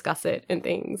start to discuss it and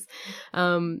things.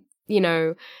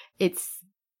 It's,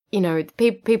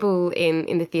 people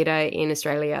in the theater in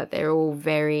Australia, they're all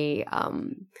very,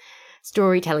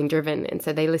 storytelling driven, and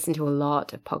so they listen to a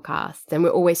lot of podcasts, and we're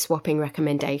always swapping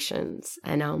recommendations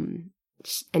and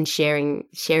sharing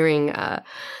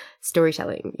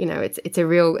storytelling. It's a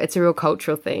real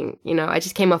cultural thing. I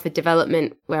just came off a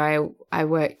development where I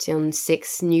worked on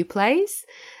 6 new plays,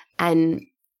 and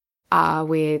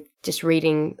we're just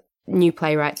reading new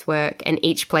playwrights' work, and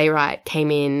each playwright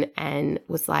came in and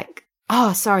was like,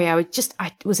 oh, sorry, I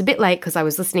was a bit late because I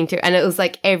was listening to, and it was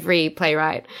like every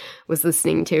playwright was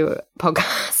listening to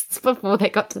podcasts before they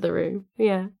got to the room.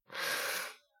 Yeah.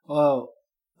 Well,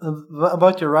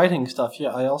 about your writing stuff,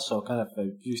 yeah, I also kind of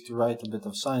used to write a bit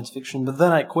of science fiction, but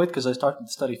then I quit because I started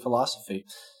to study philosophy,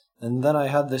 and then I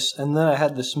had this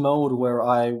mode where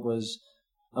I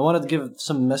wanted to give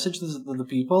some message to the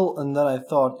people, and then I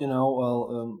thought, I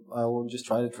will just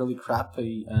write it really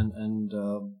crappy and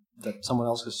that someone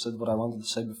else has said what I wanted to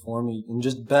say before me, and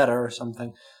just better or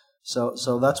something. So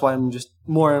that's why I'm just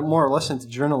more or less into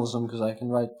journalism, because I can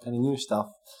write kind of new stuff.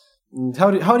 And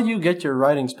how do you get your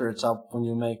writing spirits up when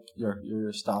you make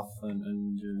your stuff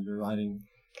and your writing?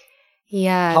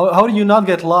 Yeah. How do you not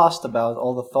get lost about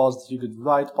all the thoughts that you could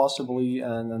write possibly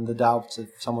and the doubts if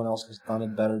someone else has done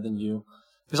it better than you?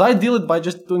 Because I deal it by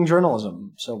just doing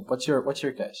journalism. So what's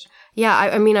your case? Yeah,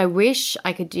 I mean, I wish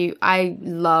I could do. I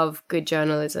love good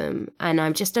journalism, and I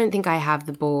just don't think I have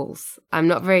the balls. I'm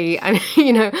not very, I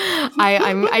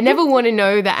never want to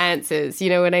know the answers. You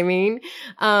know what I mean?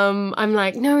 I'm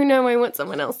like, no, I want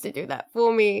someone else to do that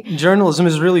for me. Journalism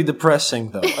is really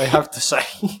depressing, though. I have to say.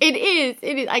 It is.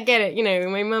 I get it. You know,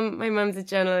 my mum's a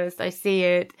journalist. I see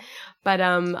it, but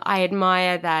I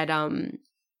admire that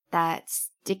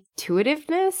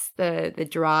stick-to-itiveness, the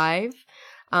drive.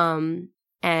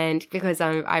 And because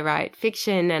I write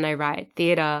fiction and I write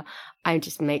theater, I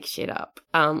just make shit up.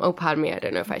 Oh, pardon me, I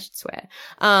don't know if I should swear.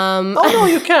 Oh no,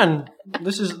 you can.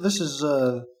 This one's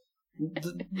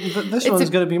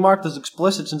going to be marked as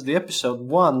explicit since the episode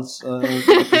once.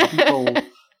 People.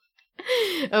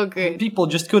 Oh, good. People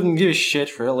just couldn't give a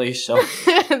shit, really. So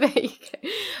there you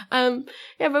go.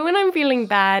 Yeah, but when I'm feeling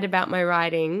bad about my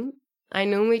writing, I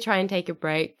normally try and take a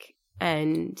break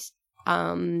and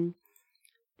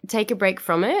take a break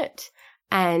from it,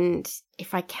 and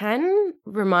if I can,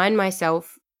 remind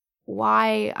myself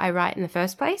why I write in the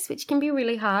first place, which can be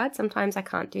really hard. Sometimes I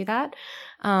can't do that,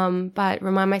 but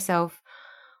remind myself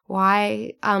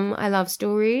why I love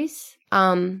stories.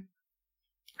 And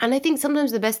I think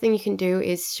sometimes the best thing you can do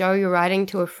is show your writing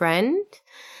to a friend,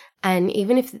 and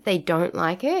even if they don't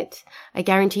like it, I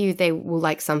guarantee you they will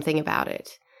like something about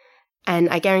it, and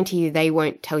I guarantee you they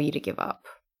won't tell you to give up.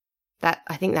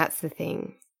 I think that's the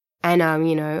thing. And,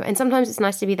 and sometimes it's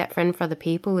nice to be that friend for other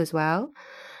people as well.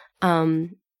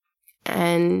 And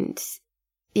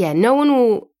yeah, no one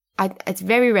will, it's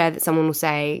very rare that someone will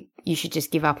say, you should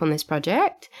just give up on this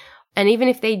project. And even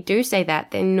if they do say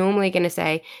that, they're normally going to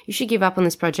say, you should give up on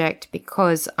this project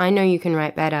because I know you can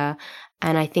write better.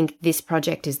 And I think this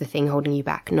project is the thing holding you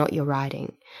back, not your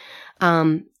writing.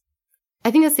 I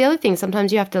think that's the other thing.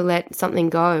 Sometimes you have to let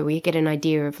something go where you get an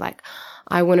idea of like,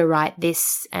 I want to write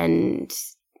this and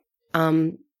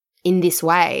in this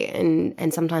way,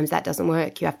 and sometimes that doesn't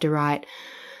work. You have to write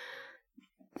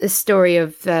the story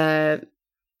of a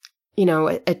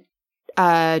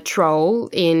troll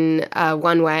in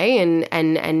one way,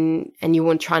 and you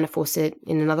want trying to force it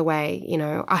in another way.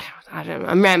 I don't know.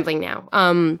 I'm rambling now.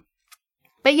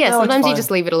 But yeah, sometimes you just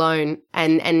leave it alone,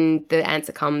 and the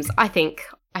answer comes.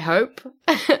 I hope.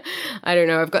 I don't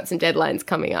know. I've got some deadlines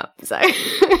coming up, so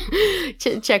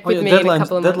check with me in a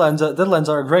couple of months. Deadlines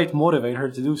are a great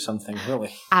motivator to do something,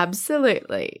 really.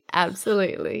 Absolutely.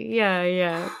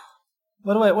 Yeah.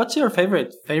 By the way, what's your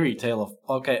favorite fairy tale of?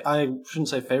 Okay, I shouldn't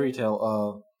say fairy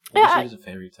tale. Yeah, it is a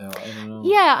fairy tale. I don't know.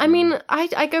 Yeah, I mean,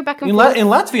 I go back and forth. In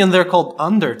Latvian, they're called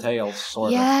undertales, sort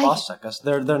of. Yeah. Pasakas.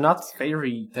 They're not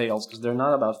fairy tales because they're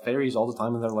not about fairies all the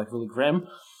time, and they're like really grim.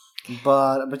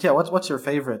 But yeah, what's your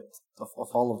favorite of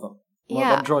all of them?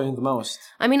 What draw you the most?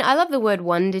 I mean, I love the word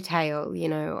wonder tale.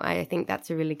 I think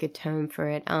that's a really good term for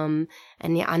it. And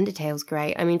yeah, undertale's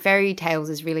great. I mean, fairy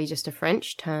tales is really just a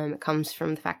French term. It comes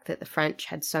from the fact that the French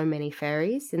had so many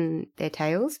fairies in their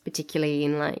tales, particularly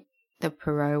in like the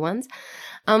Perrault ones.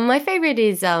 My favorite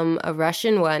is a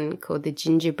Russian one called The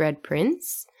Gingerbread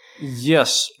Prince.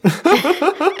 Yes.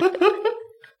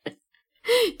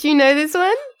 Do you know this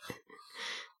one?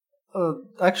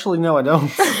 Actually, no, I don't.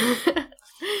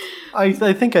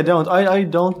 I think I don't. I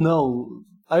don't know.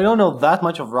 I don't know that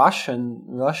much of Russian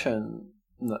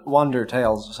wonder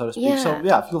tales, so to speak. Yeah. So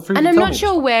yeah, feel free. And to I'm tell not me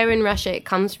sure where in Russia it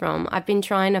comes from. I've been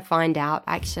trying to find out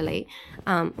actually.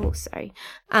 Sorry.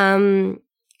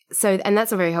 So, and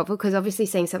that's not very helpful because obviously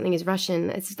saying something is Russian,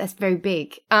 that's very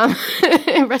big.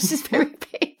 Russia's very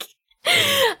big.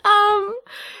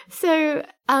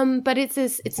 But it's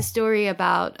a story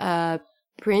about a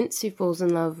prince who falls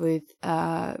in love with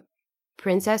a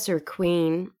princess or a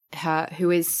queen who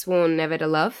is sworn never to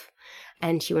love,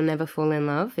 and she will never fall in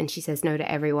love, and she says no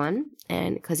to everyone.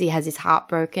 And because he has his heart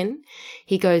broken,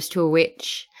 he goes to a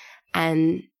witch,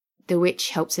 and the witch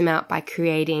helps him out by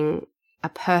creating a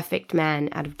perfect man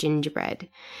out of gingerbread.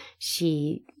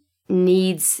 She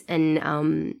kneads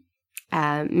and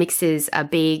mixes a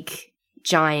big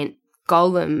giant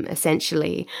golem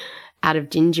essentially out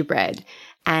of gingerbread,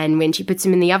 and when she puts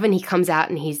him in the oven, he comes out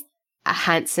and he's a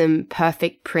handsome,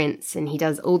 perfect prince, and he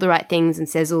does all the right things and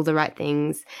says all the right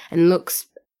things and looks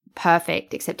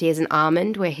perfect, except he has an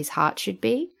almond where his heart should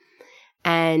be.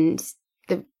 And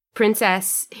the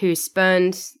princess who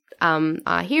spurned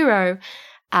our hero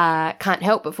can't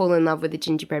help but fall in love with the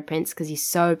gingerbread prince because he's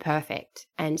so perfect.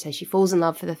 And so she falls in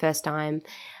love for the first time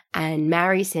and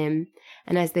marries him.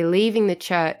 And as they're leaving the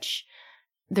church,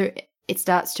 it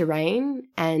starts to rain,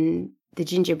 and the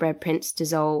gingerbread prince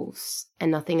dissolves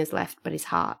and nothing is left but his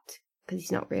heart because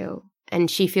he's not real. And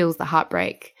she feels the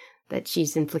heartbreak that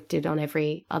she's inflicted on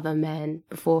every other man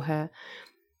before her.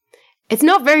 It's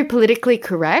not very politically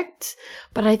correct,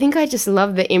 but I think I just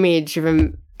love the image of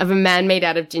a man made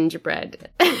out of gingerbread.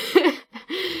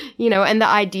 You know, and the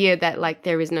idea that, like,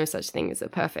 there is no such thing as a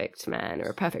perfect man or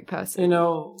a perfect person. You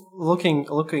know, looking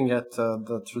at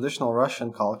the traditional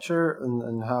Russian culture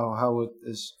and how it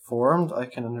is formed, I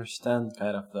can understand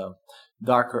kind of the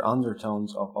darker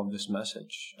undertones of this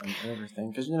message and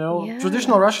everything. Because, you know,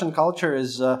 traditional Russian culture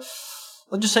is,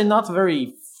 let's just say, not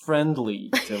very friendly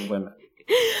to women.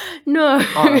 No.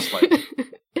 Honestly.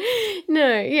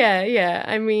 No, yeah.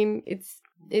 I mean,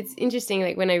 it's interesting,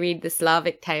 like when I read the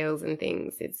Slavic tales and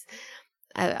things, it's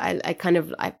I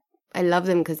love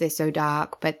them because they're so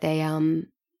dark, but they're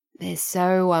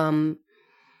so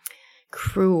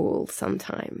cruel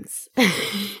sometimes.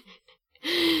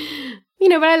 You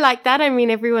know, but I like that. I mean,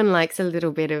 everyone likes a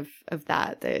little bit of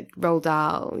that, the Roald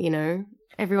Dahl, you know.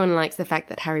 Everyone likes the fact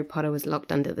that Harry Potter was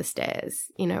locked under the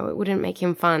stairs. You know, it wouldn't make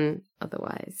him fun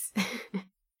otherwise.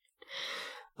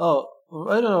 Oh,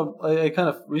 I don't know. I kind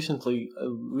of recently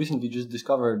just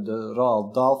discovered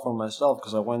Roald Dahl for myself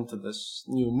because I went to this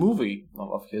new movie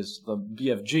of his, the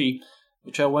BFG,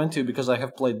 which I went to because I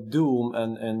have played Doom,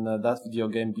 and in that video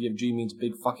game, BFG means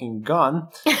big fucking gun.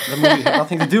 The movie had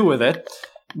nothing to do with it.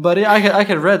 But I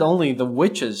had read only the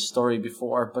Witches story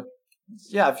before, but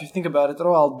yeah, if you think about it,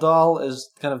 Roald Dahl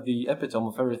is kind of the epitome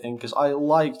of everything because I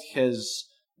liked his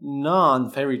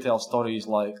non-fairy tale stories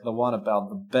like the one about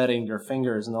the betting your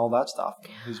fingers and all that stuff.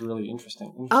 He's really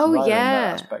interesting Oh, writer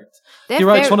yeah. in that aspect. He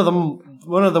writes one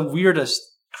of the weirdest,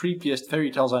 creepiest fairy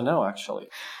tales I know, actually.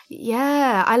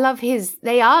 Yeah, I love his.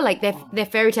 They are like they're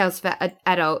fairy tales for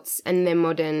adults, and they're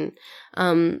modern.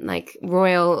 Like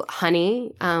Royal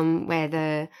Honey, where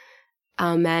the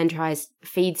man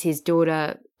feeds his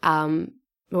daughter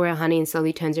royal honey and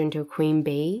slowly turns her into a queen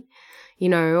bee. You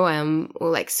know,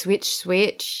 or like Switch.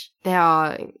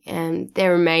 They're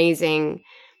amazing.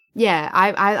 Yeah,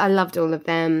 I loved all of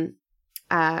them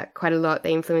quite a lot.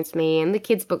 They influenced me. And the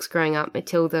kids' books growing up,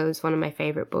 Matilda was one of my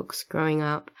favorite books growing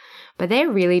up. But they're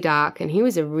really dark, and he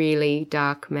was a really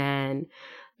dark man.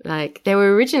 Like, there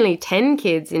were originally 10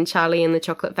 kids in Charlie and the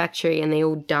Chocolate Factory, and they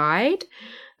all died.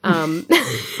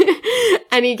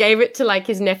 And he gave it to like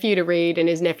his nephew to read, and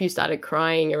his nephew started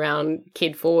crying around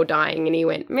kid 4 dying, and he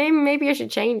went, maybe I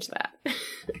should change that.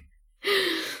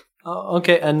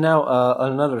 Okay, and now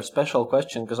another special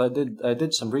question, because I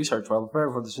did some research while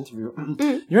preparing for this interview.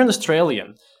 You're an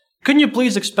Australian. Can you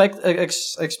please explain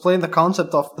the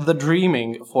concept of the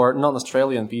dreaming for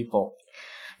non-Australian people?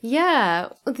 Yeah,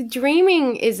 the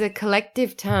dreaming is a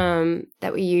collective term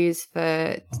that we use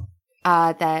for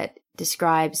that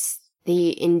describes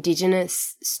the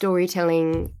Indigenous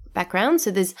storytelling background. So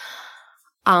there's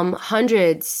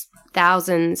hundreds,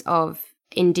 thousands of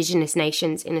Indigenous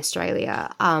nations in Australia,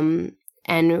 and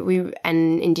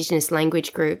Indigenous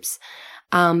language groups,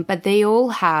 but they all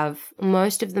have,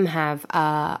 most of them have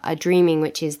a dreaming,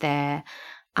 which is their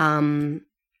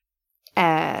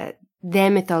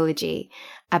mythology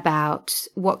about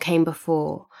what came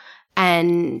before.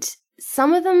 And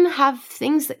some of them have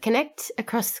things that connect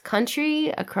across the country,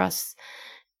 across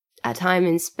time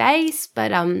and space,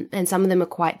 but and some of them are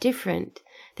quite different.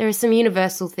 There are some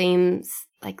universal themes,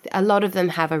 like a lot of them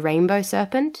have a rainbow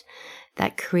serpent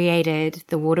that created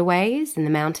the waterways and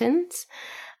the mountains.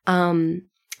 And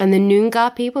the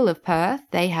Noongar people of Perth,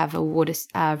 they have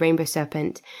a rainbow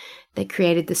serpent that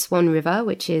created the Swan River,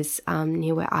 which is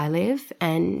near where I live.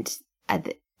 And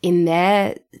in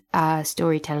their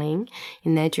storytelling,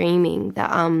 in their dreaming,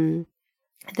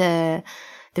 the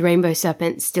rainbow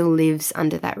serpent still lives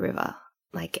under that river,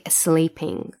 like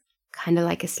sleeping, kind of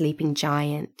like a sleeping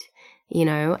giant, you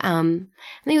know. And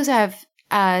they also have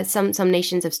some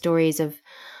nations of stories of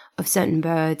certain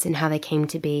birds and how they came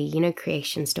to be, you know,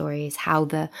 creation stories, how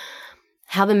the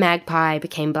magpie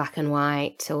became black and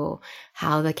white, or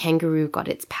how the kangaroo got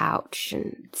its pouch,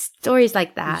 and stories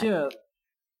like that. Yeah.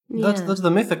 That's the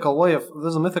mythical way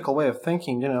of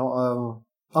thinking, you know.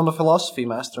 I'm a philosophy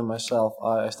master myself.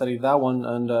 I studied that one,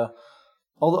 and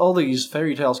all these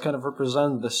fairy tales kind of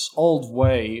represent this old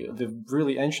way, the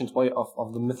really ancient way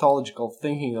of the mythological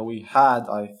thinking that we had.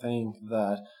 I think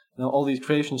that, you know, all these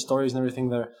creation stories and everything,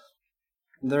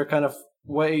 they're kind of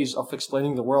ways of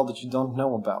explaining the world that you don't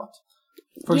know about.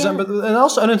 For example,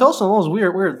 and it also involves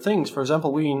weird things. For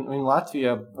example, we in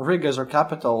Latvia, Riga is our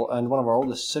capital and one of our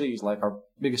oldest cities, like our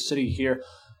biggest city here.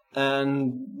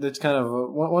 And it's kind of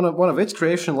one of its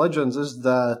creation legends is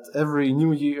that every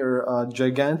new year a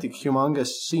gigantic, humongous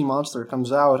sea monster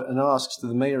comes out and asks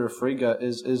the mayor of Riga,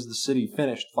 is the city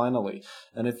finished finally?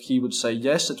 And if he would say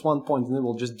yes at one point, then it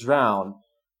will just drown.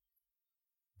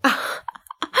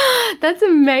 That's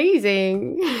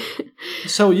amazing.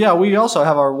 So yeah, we also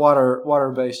have our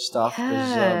water-based stuff.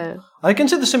 Yeah. I can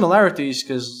see the similarities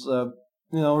because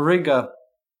Riga,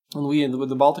 and with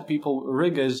the Baltic people,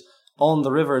 Riga is on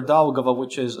the river Daugava,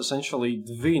 which is essentially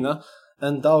Dvina,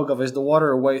 and Daugava is the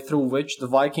waterway through which the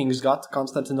Vikings got to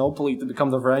Constantinople to become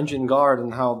the Varangian Guard,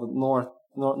 and how the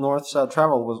north-south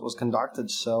travel was conducted.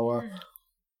 So,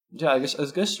 I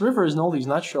guess rivers and all these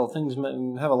natural things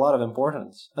have a lot of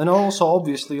importance, and also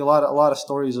obviously a lot of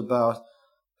stories about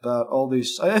all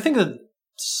these. I think that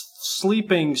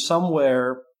sleeping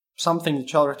somewhere, something that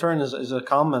shall return is a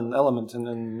common element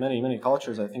in many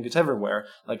cultures. I think it's everywhere.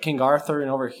 Like King Arthur,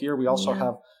 and over here we also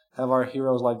have our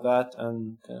heroes like that,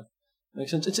 and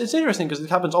makes sense. It's interesting because it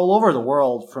happens all over the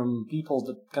world from people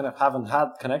that kind of haven't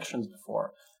had connections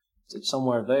before. It's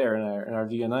somewhere there in our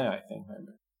DNA, I think.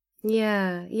 Maybe.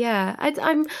 Yeah.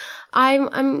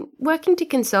 I'm working to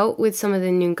consult with some of the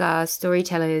Noongar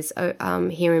storytellers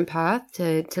here in Perth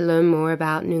to learn more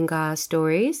about Noongar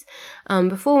stories.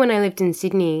 Before, when I lived in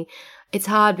Sydney, it's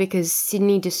hard because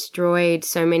Sydney destroyed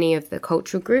so many of the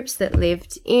cultural groups that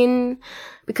lived in,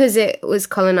 because it was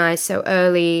colonized so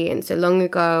early and so long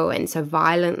ago and so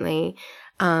violently.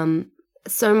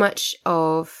 So much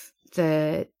of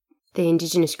the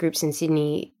Indigenous groups in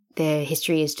Sydney, their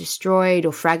history is destroyed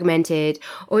or fragmented,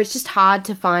 or it's just hard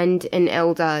to find an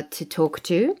elder to talk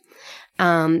to.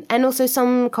 And also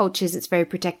some cultures, it's very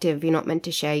protective. You're not meant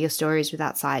to share your stories with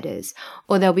outsiders.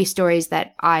 Or there'll be stories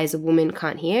that I as a woman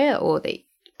can't hear, or that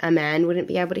a man wouldn't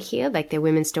be able to hear, like their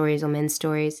women's stories or men's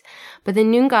stories. But the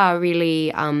Noongar are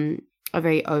really a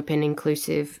very open,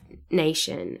 inclusive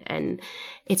nation. And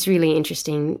it's really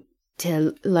interesting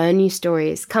to learn new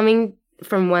stories. Coming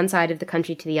from one side of the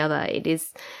country to the other, it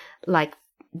is like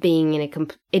being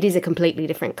it is a completely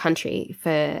different country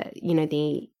for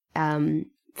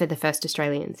the first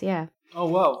Australians. Yeah. Oh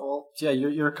wow! Well, yeah,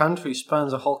 your country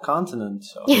spans a whole continent.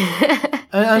 So.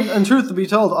 and truth to be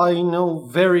told, I know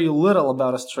very little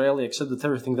about Australia except that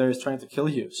everything there is trying to kill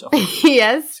you. So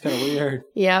yes, it's kind of weird.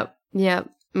 Yep.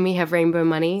 And we have rainbow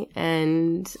money,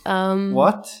 and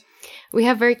what? We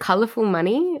have very colourful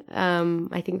money.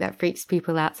 I think that freaks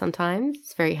people out sometimes.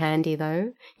 It's very handy,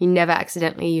 though. You never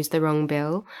accidentally use the wrong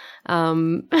bill.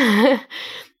 And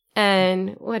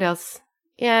what else?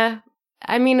 Yeah.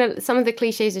 I mean, some of the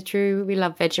cliches are true. We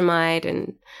love Vegemite,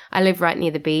 and I live right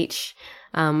near the beach.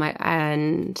 I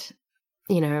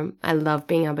love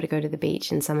being able to go to the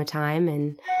beach in summertime,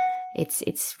 and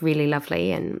it's really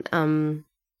lovely. And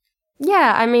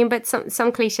but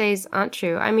some cliches aren't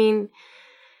true. I mean,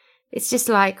 it's just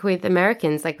like with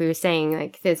Americans, like we were saying,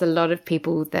 like there's a lot of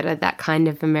people that are that kind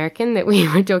of American that we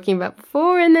were talking about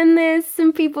before. And then there's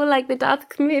some people like the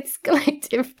Dark Myths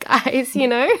Collective guys, you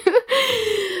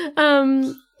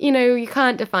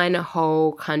can't define a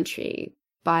whole country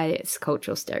by its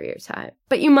cultural stereotype,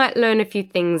 but you might learn a few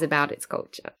things about its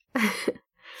culture.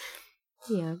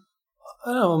 Yeah.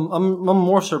 I don't know, I'm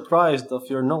more surprised of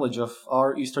your knowledge of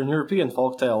our Eastern European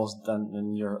folktales than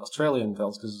in your Australian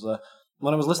tales, because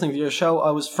when I was listening to your show,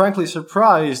 I was frankly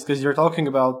surprised because you're talking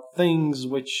about things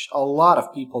which a lot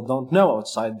of people don't know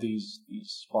outside these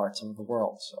parts of the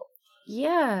world. So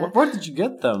yeah, where did you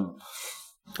get them?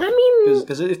 I mean,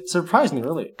 because it surprised me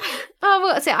really. Oh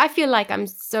well, I feel like I'm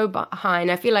so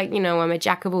behind. I feel like I'm a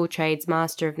jack of all trades,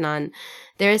 master of none.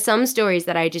 There are some stories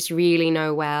that I just really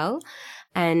know well,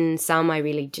 and some I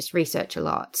really just research a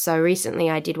lot. So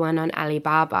recently, I did one on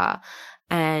Alibaba.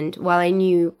 And while I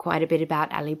knew quite a bit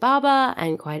about Alibaba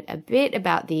and quite a bit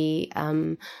about the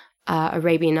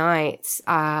Arabian Nights,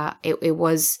 it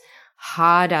was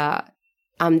harder.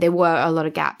 There were a lot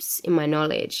of gaps in my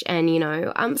knowledge. And,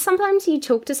 sometimes you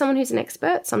talk to someone who's an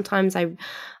expert. Sometimes I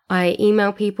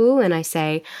email people and I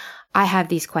say, I have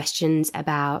these questions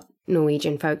about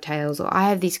Norwegian folk tales, or I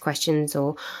have these questions,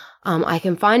 or I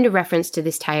can find a reference to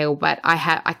this tale, but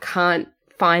I can't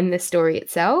find the story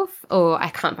itself, or I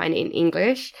can't find it in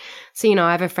English. So,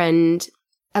 I have a friend,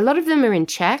 a lot of them are in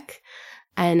Czech,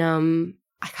 and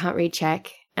I can't read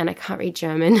Czech, and I can't read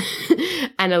German,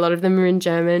 and a lot of them are in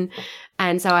German.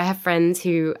 And so I have friends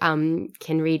who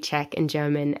can read Czech and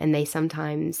German, and they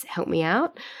sometimes help me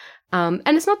out. And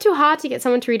it's not too hard to get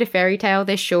someone to read a fairy tale.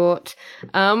 They're short.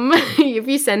 If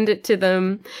you send it to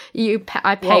them,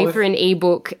 I pay for an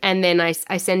ebook, and then I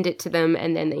send it to them,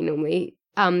 and then they normally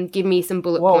give me some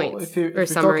bullet Well, points if you're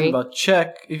summary.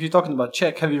 talking about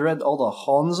Czech, have you read all the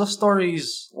Honza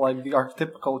stories, like the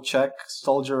archetypical Czech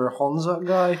soldier Honza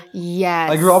guy?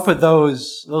 Yes. I grew up with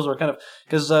those. Those were kind of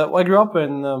because I grew up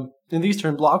in the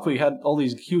Eastern Bloc. We had all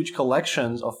these huge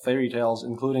collections of fairy tales,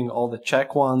 including all the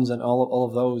Czech ones and all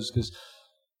of those. Because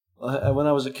when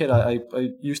I was a kid, I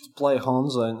used to play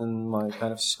Honza in my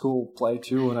kind of school play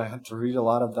too, and I had to read a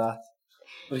lot of that.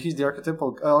 But he's the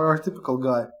archetypical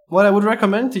guy. What I would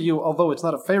recommend to you, although it's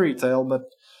not a fairy tale, but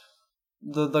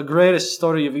the greatest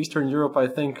story of Eastern Europe, I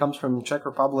think, comes from Czech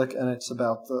Republic, and it's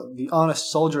about the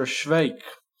honest soldier Švejk,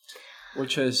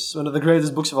 which is one of the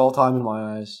greatest books of all time in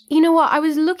my eyes. You know what? I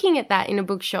was looking at that in a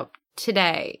bookshop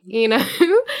today, and I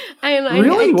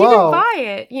Really? didn't Wow. buy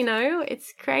it,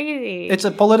 It's crazy. It's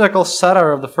a political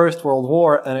satire of the First World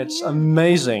War, and it's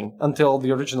amazing until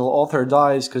the original author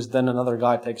dies, because then another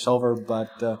guy takes over. But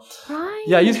right?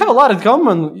 yeah, you'd have a lot in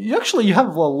common. You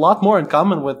have a lot more in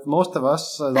common with most of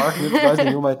us Dark Myth guys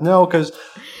than you might know, because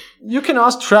you can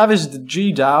ask Travis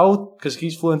G. Dow, because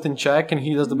he's fluent in Czech and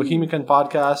he does the Bohemican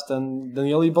podcast, and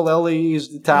Daniele Bolelli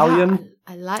is Italian. Yeah,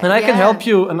 I like. And I can yeah. help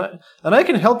you, and I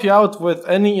can help you out with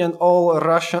any and all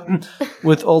Russian,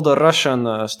 with all the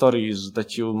Russian stories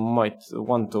that you might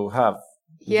want to have.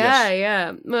 Yeah, Yes.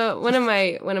 yeah. Well, one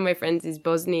of my friends is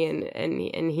Bosnian,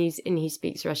 and he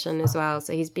speaks Russian as well,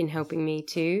 so he's been helping me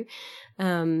too.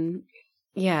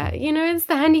 Yeah, it's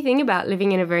the handy thing about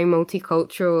living in a very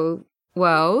multicultural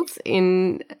world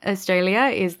in Australia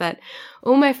is that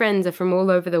all my friends are from all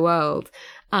over the world.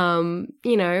 And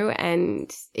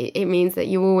it means that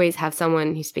you always have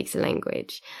someone who speaks a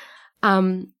language.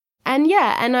 And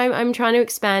I'm trying to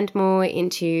expand more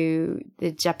into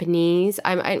the Japanese.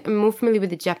 I'm more familiar with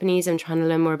the Japanese. I'm trying to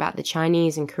learn more about the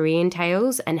Chinese and Korean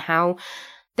tales and how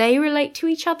they relate to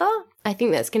each other. I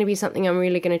think that's going to be something I'm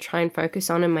really going to try and focus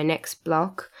on in my next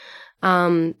block.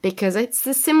 Because it's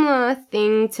a similar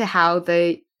thing to how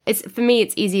for me,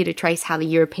 it's easier to trace how the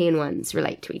European ones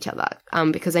relate to each other,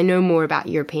 because I know more about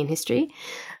European history.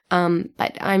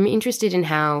 But I'm interested in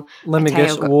how. Let me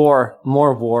guess, more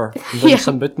war, then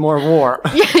some bit more war.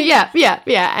 Yeah.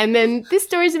 And then this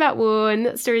story's about war, and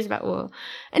that story's about war.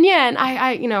 And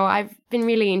I've been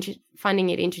really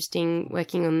finding it interesting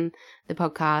working on the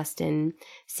podcast and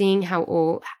seeing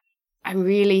I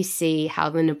really see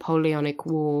how the Napoleonic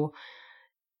War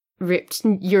ripped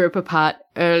Europe apart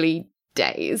early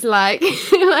days. Like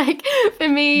for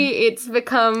me, it's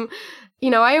become,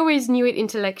 I always knew it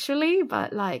intellectually,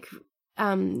 but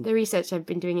the research I've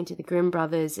been doing into the Grimm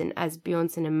brothers and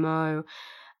Asbjørnsen and Moe,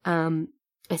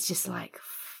 it's just like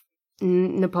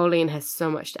Napoleon has so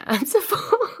much to answer for,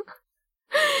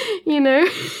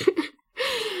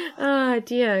 Oh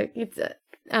dear, it's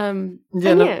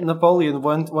Napoleon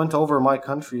went over my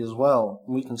country as well.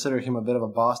 We consider him a bit of a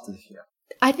bastard here.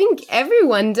 I think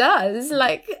everyone does.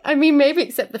 Maybe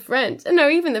except the French. No,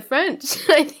 even the French,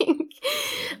 I think.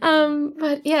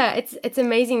 But yeah, it's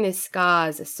amazing. These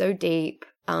scars are so deep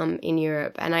in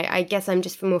Europe, and I guess I'm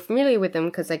just more familiar with them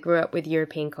because I grew up with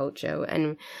European culture,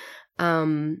 and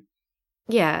but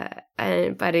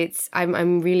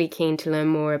I'm really keen to learn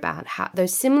more about how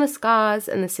those similar scars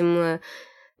and the similar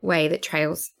way that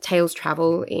tales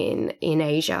travel in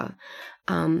Asia,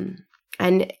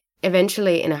 and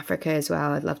eventually in Africa as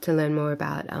well. I'd love to learn more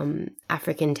about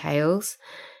African tales.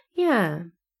 Yeah.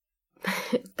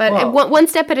 But one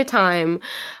step at a time.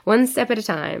 One step at a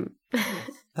time.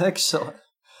 Excellent.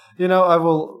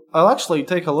 I'll actually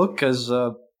take a look, because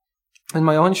in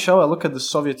my own show I look at the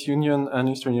Soviet Union and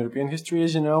Eastern European history,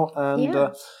 as you know,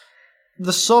 and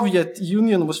the Soviet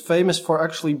Union was famous for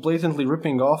actually blatantly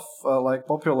ripping off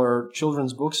popular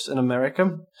children's books in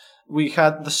America. We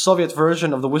had the Soviet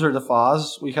version of The Wizard of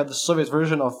Oz. We had the Soviet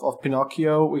version of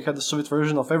Pinocchio. We had the Soviet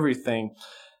version of everything.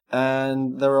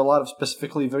 And there were a lot of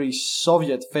specifically very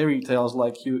Soviet fairy tales.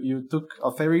 Like you took a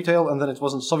fairy tale and then it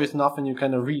wasn't Soviet enough and you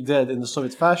kind of redid in the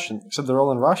Soviet fashion, except they're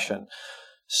all in Russian.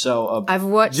 So I've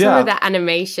watched some of the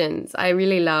animations. I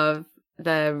really love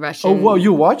the Russian. Oh, wow,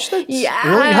 you watched it?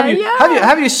 Yeah. Really?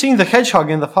 Have you seen The Hedgehog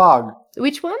in the Fog?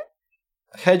 Which one?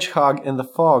 Hedgehog in the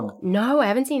Fog. No, I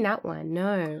haven't seen that one.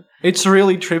 No. It's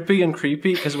really trippy and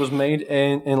creepy because it was made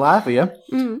in Latvia,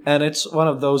 and it's one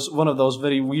of those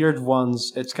very weird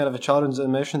ones. It's kind of a children's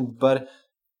animation, but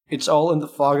it's all in the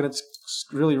fog, and it's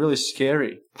really, really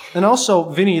scary. And also,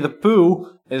 Winnie the Pooh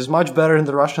is much better in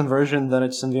the Russian version than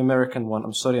it's in the American one.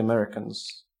 I'm sorry, Americans,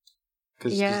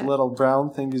 because this little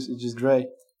brown thing is just great.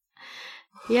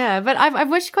 Yeah, but I've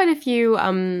watched quite a few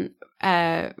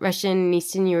Russian,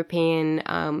 Eastern European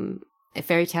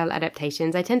fairy tale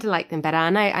adaptations. I tend to like them better,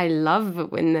 and I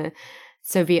love when the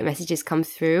Soviet messages come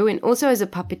through. And also as a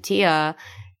puppeteer,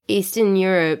 Eastern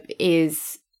Europe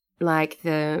is like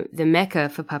the mecca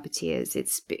for puppeteers.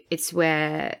 It's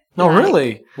where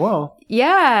really? Wow.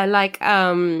 Yeah, like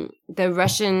the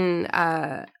Russian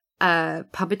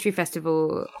puppetry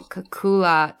festival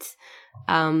Kulat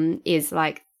is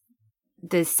like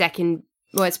the second,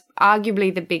 well, it's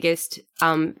arguably the biggest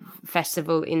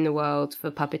festival in the world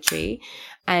for puppetry.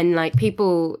 And like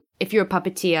people, if you're a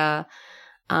puppeteer,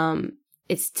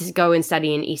 it's to go and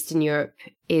study in Eastern Europe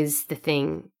is the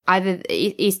thing. Either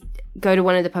go to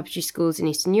one of the puppetry schools in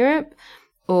Eastern Europe,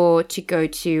 or to go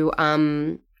to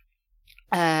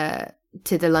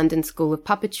the London School of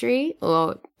Puppetry,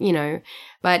 or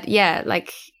but yeah,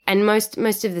 like, and most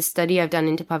of the study I've done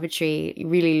into puppetry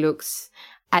really looks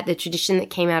at the tradition that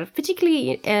came out of,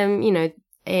 particularly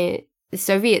the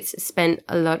Soviets spent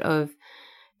a lot of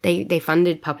they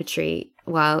funded puppetry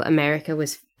while America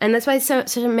was, and that's why it's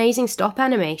such an amazing stop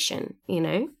animation,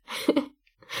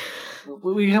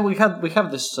 We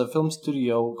have this film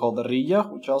studio called Riya,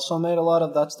 which also made a lot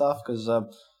of that stuff, because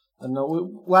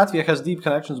Latvia has deep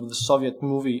connections with the Soviet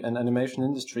movie and animation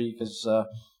industry, because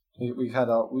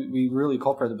we really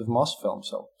cooperated with Mosfilm.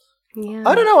 So yeah.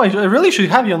 I don't know. I really should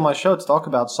have you on my show to talk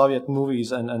about Soviet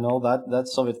movies and all that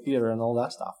Soviet theater and all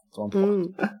that stuff.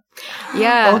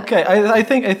 Yeah. Okay. I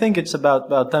think it's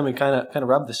about time we kind of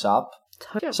wrap this up.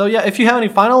 So yeah, if you have any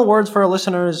final words for our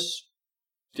listeners,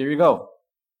 here you go.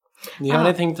 Do you have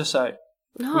anything to say?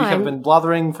 No, we have been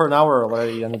blathering for an hour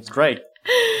already, and it's great.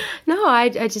 No, I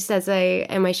just, as I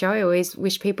end my show, I always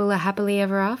wish people are happily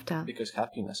ever after. Because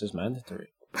happiness is mandatory.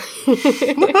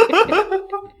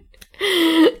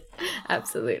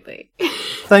 Absolutely.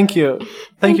 Thank you.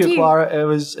 Thank you, Clara. It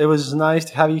was nice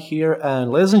to have you here.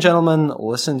 And ladies and gentlemen,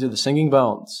 listen to the Singing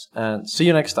Bones. And see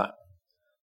you next time.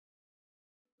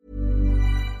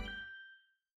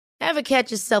 Ever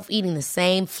catch yourself eating the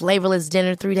same flavorless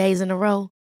dinner 3 days in a row?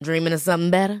 Dreaming of something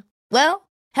better? Well,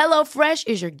 HelloFresh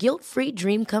is your guilt-free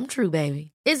dream come true,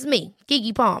 baby. It's me,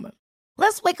 Keke Palmer.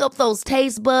 Let's wake up those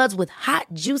taste buds with hot,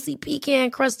 juicy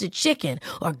pecan-crusted chicken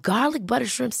or garlic butter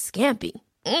shrimp scampi.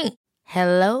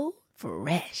 Hello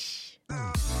Fresh.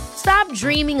 Stop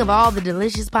dreaming of all the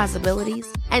delicious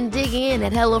possibilities and dig in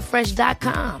at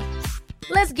HelloFresh.com.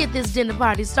 Let's get this dinner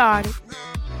party started.